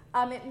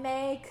 it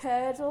may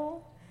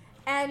curdle.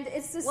 And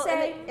it's the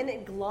same... And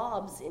it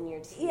globs in your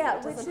tea. Yeah,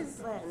 it which doesn't is...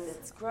 blend.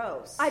 It's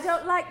gross. I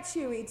don't like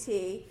chewy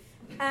tea.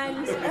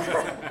 And...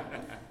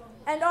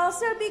 And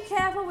also be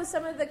careful with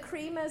some of the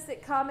creamers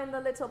that come in the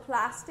little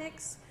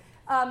plastics,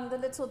 the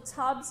little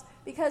tubs,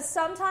 because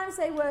sometimes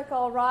they work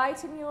all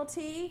right in your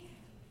tea,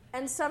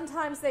 and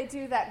sometimes they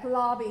do that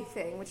globby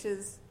thing, which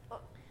is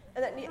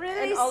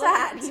really all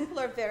sad. of these people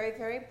are very,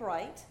 very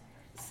bright,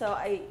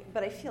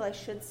 But I feel I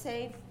should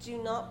say,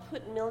 do not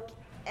put milk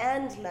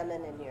and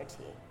lemon in your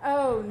tea.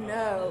 Oh,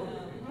 no.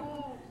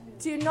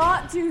 Do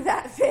not do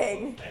that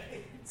thing.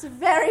 It's a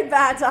very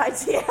bad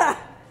idea.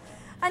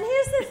 And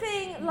here's the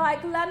thing,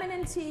 like, lemon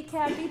in tea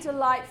can be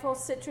delightful.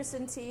 Citrus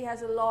in tea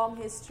has a long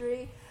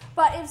history.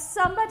 But if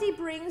somebody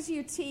brings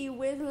you tea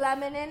with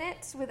lemon in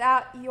it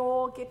without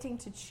your getting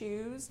to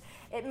choose,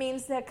 it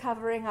means they're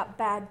covering up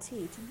bad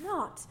tea. Do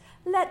not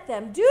let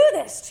them do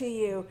this to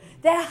you.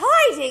 They're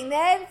hiding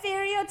their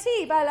inferior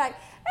tea by like,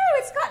 oh,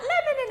 it's got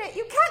lemon in it.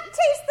 You can't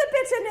taste the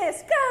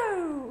bitterness.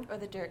 Go. Or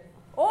the dirt.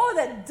 Or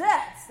the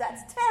dirt.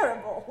 That's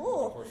terrible.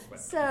 Ooh.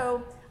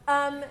 So,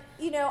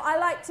 I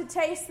like to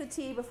taste the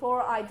tea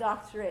before I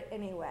doctor it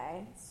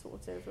anyway.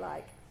 Sort of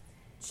like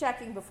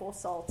checking before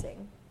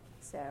salting.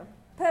 So,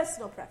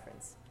 personal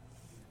preference.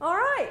 All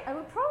right.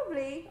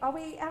 Are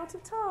we out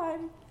of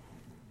time?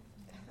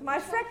 My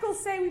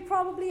freckles say we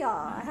probably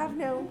are. I have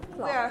no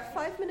clock. We are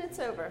 5 minutes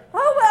over.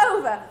 Oh, we're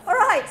over. All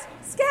right.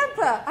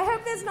 Scamper. I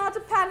hope there's not a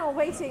panel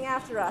waiting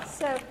after us.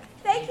 So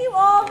thank you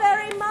all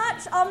very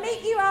much. I'll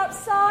meet you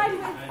outside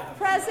with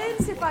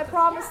presents if I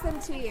promise them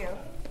to you.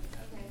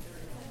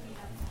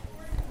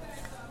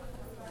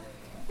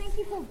 Thank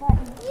you for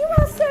button. You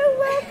are so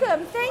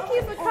welcome. Thank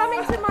you for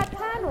coming to my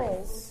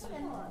panels.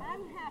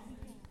 I'm happy.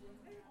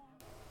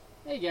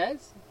 Hey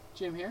guys,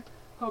 Jim here.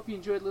 Hope you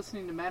enjoyed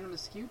listening to Madame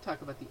Askew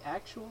talk about the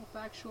actual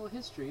factual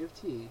history of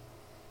tea.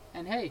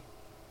 And hey,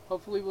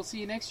 hopefully we'll see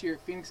you next year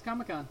at Phoenix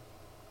Comic Con.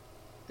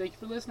 Thank you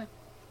for listening.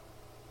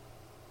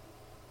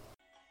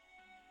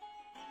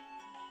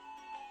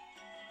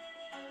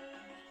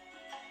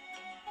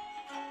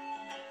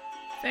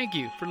 Thank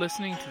you for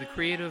listening to the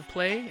Creative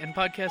Play and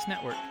Podcast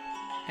Network.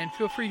 And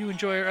feel free to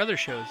enjoy our other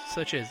shows,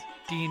 such as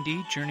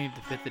D&D Journey of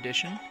the 5th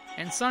Edition,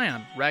 and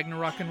Scion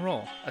Ragnarok and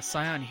Roll, a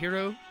Scion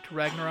hero to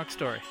Ragnarok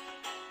story.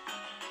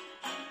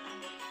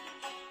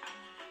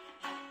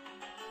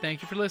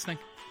 Thank you for listening.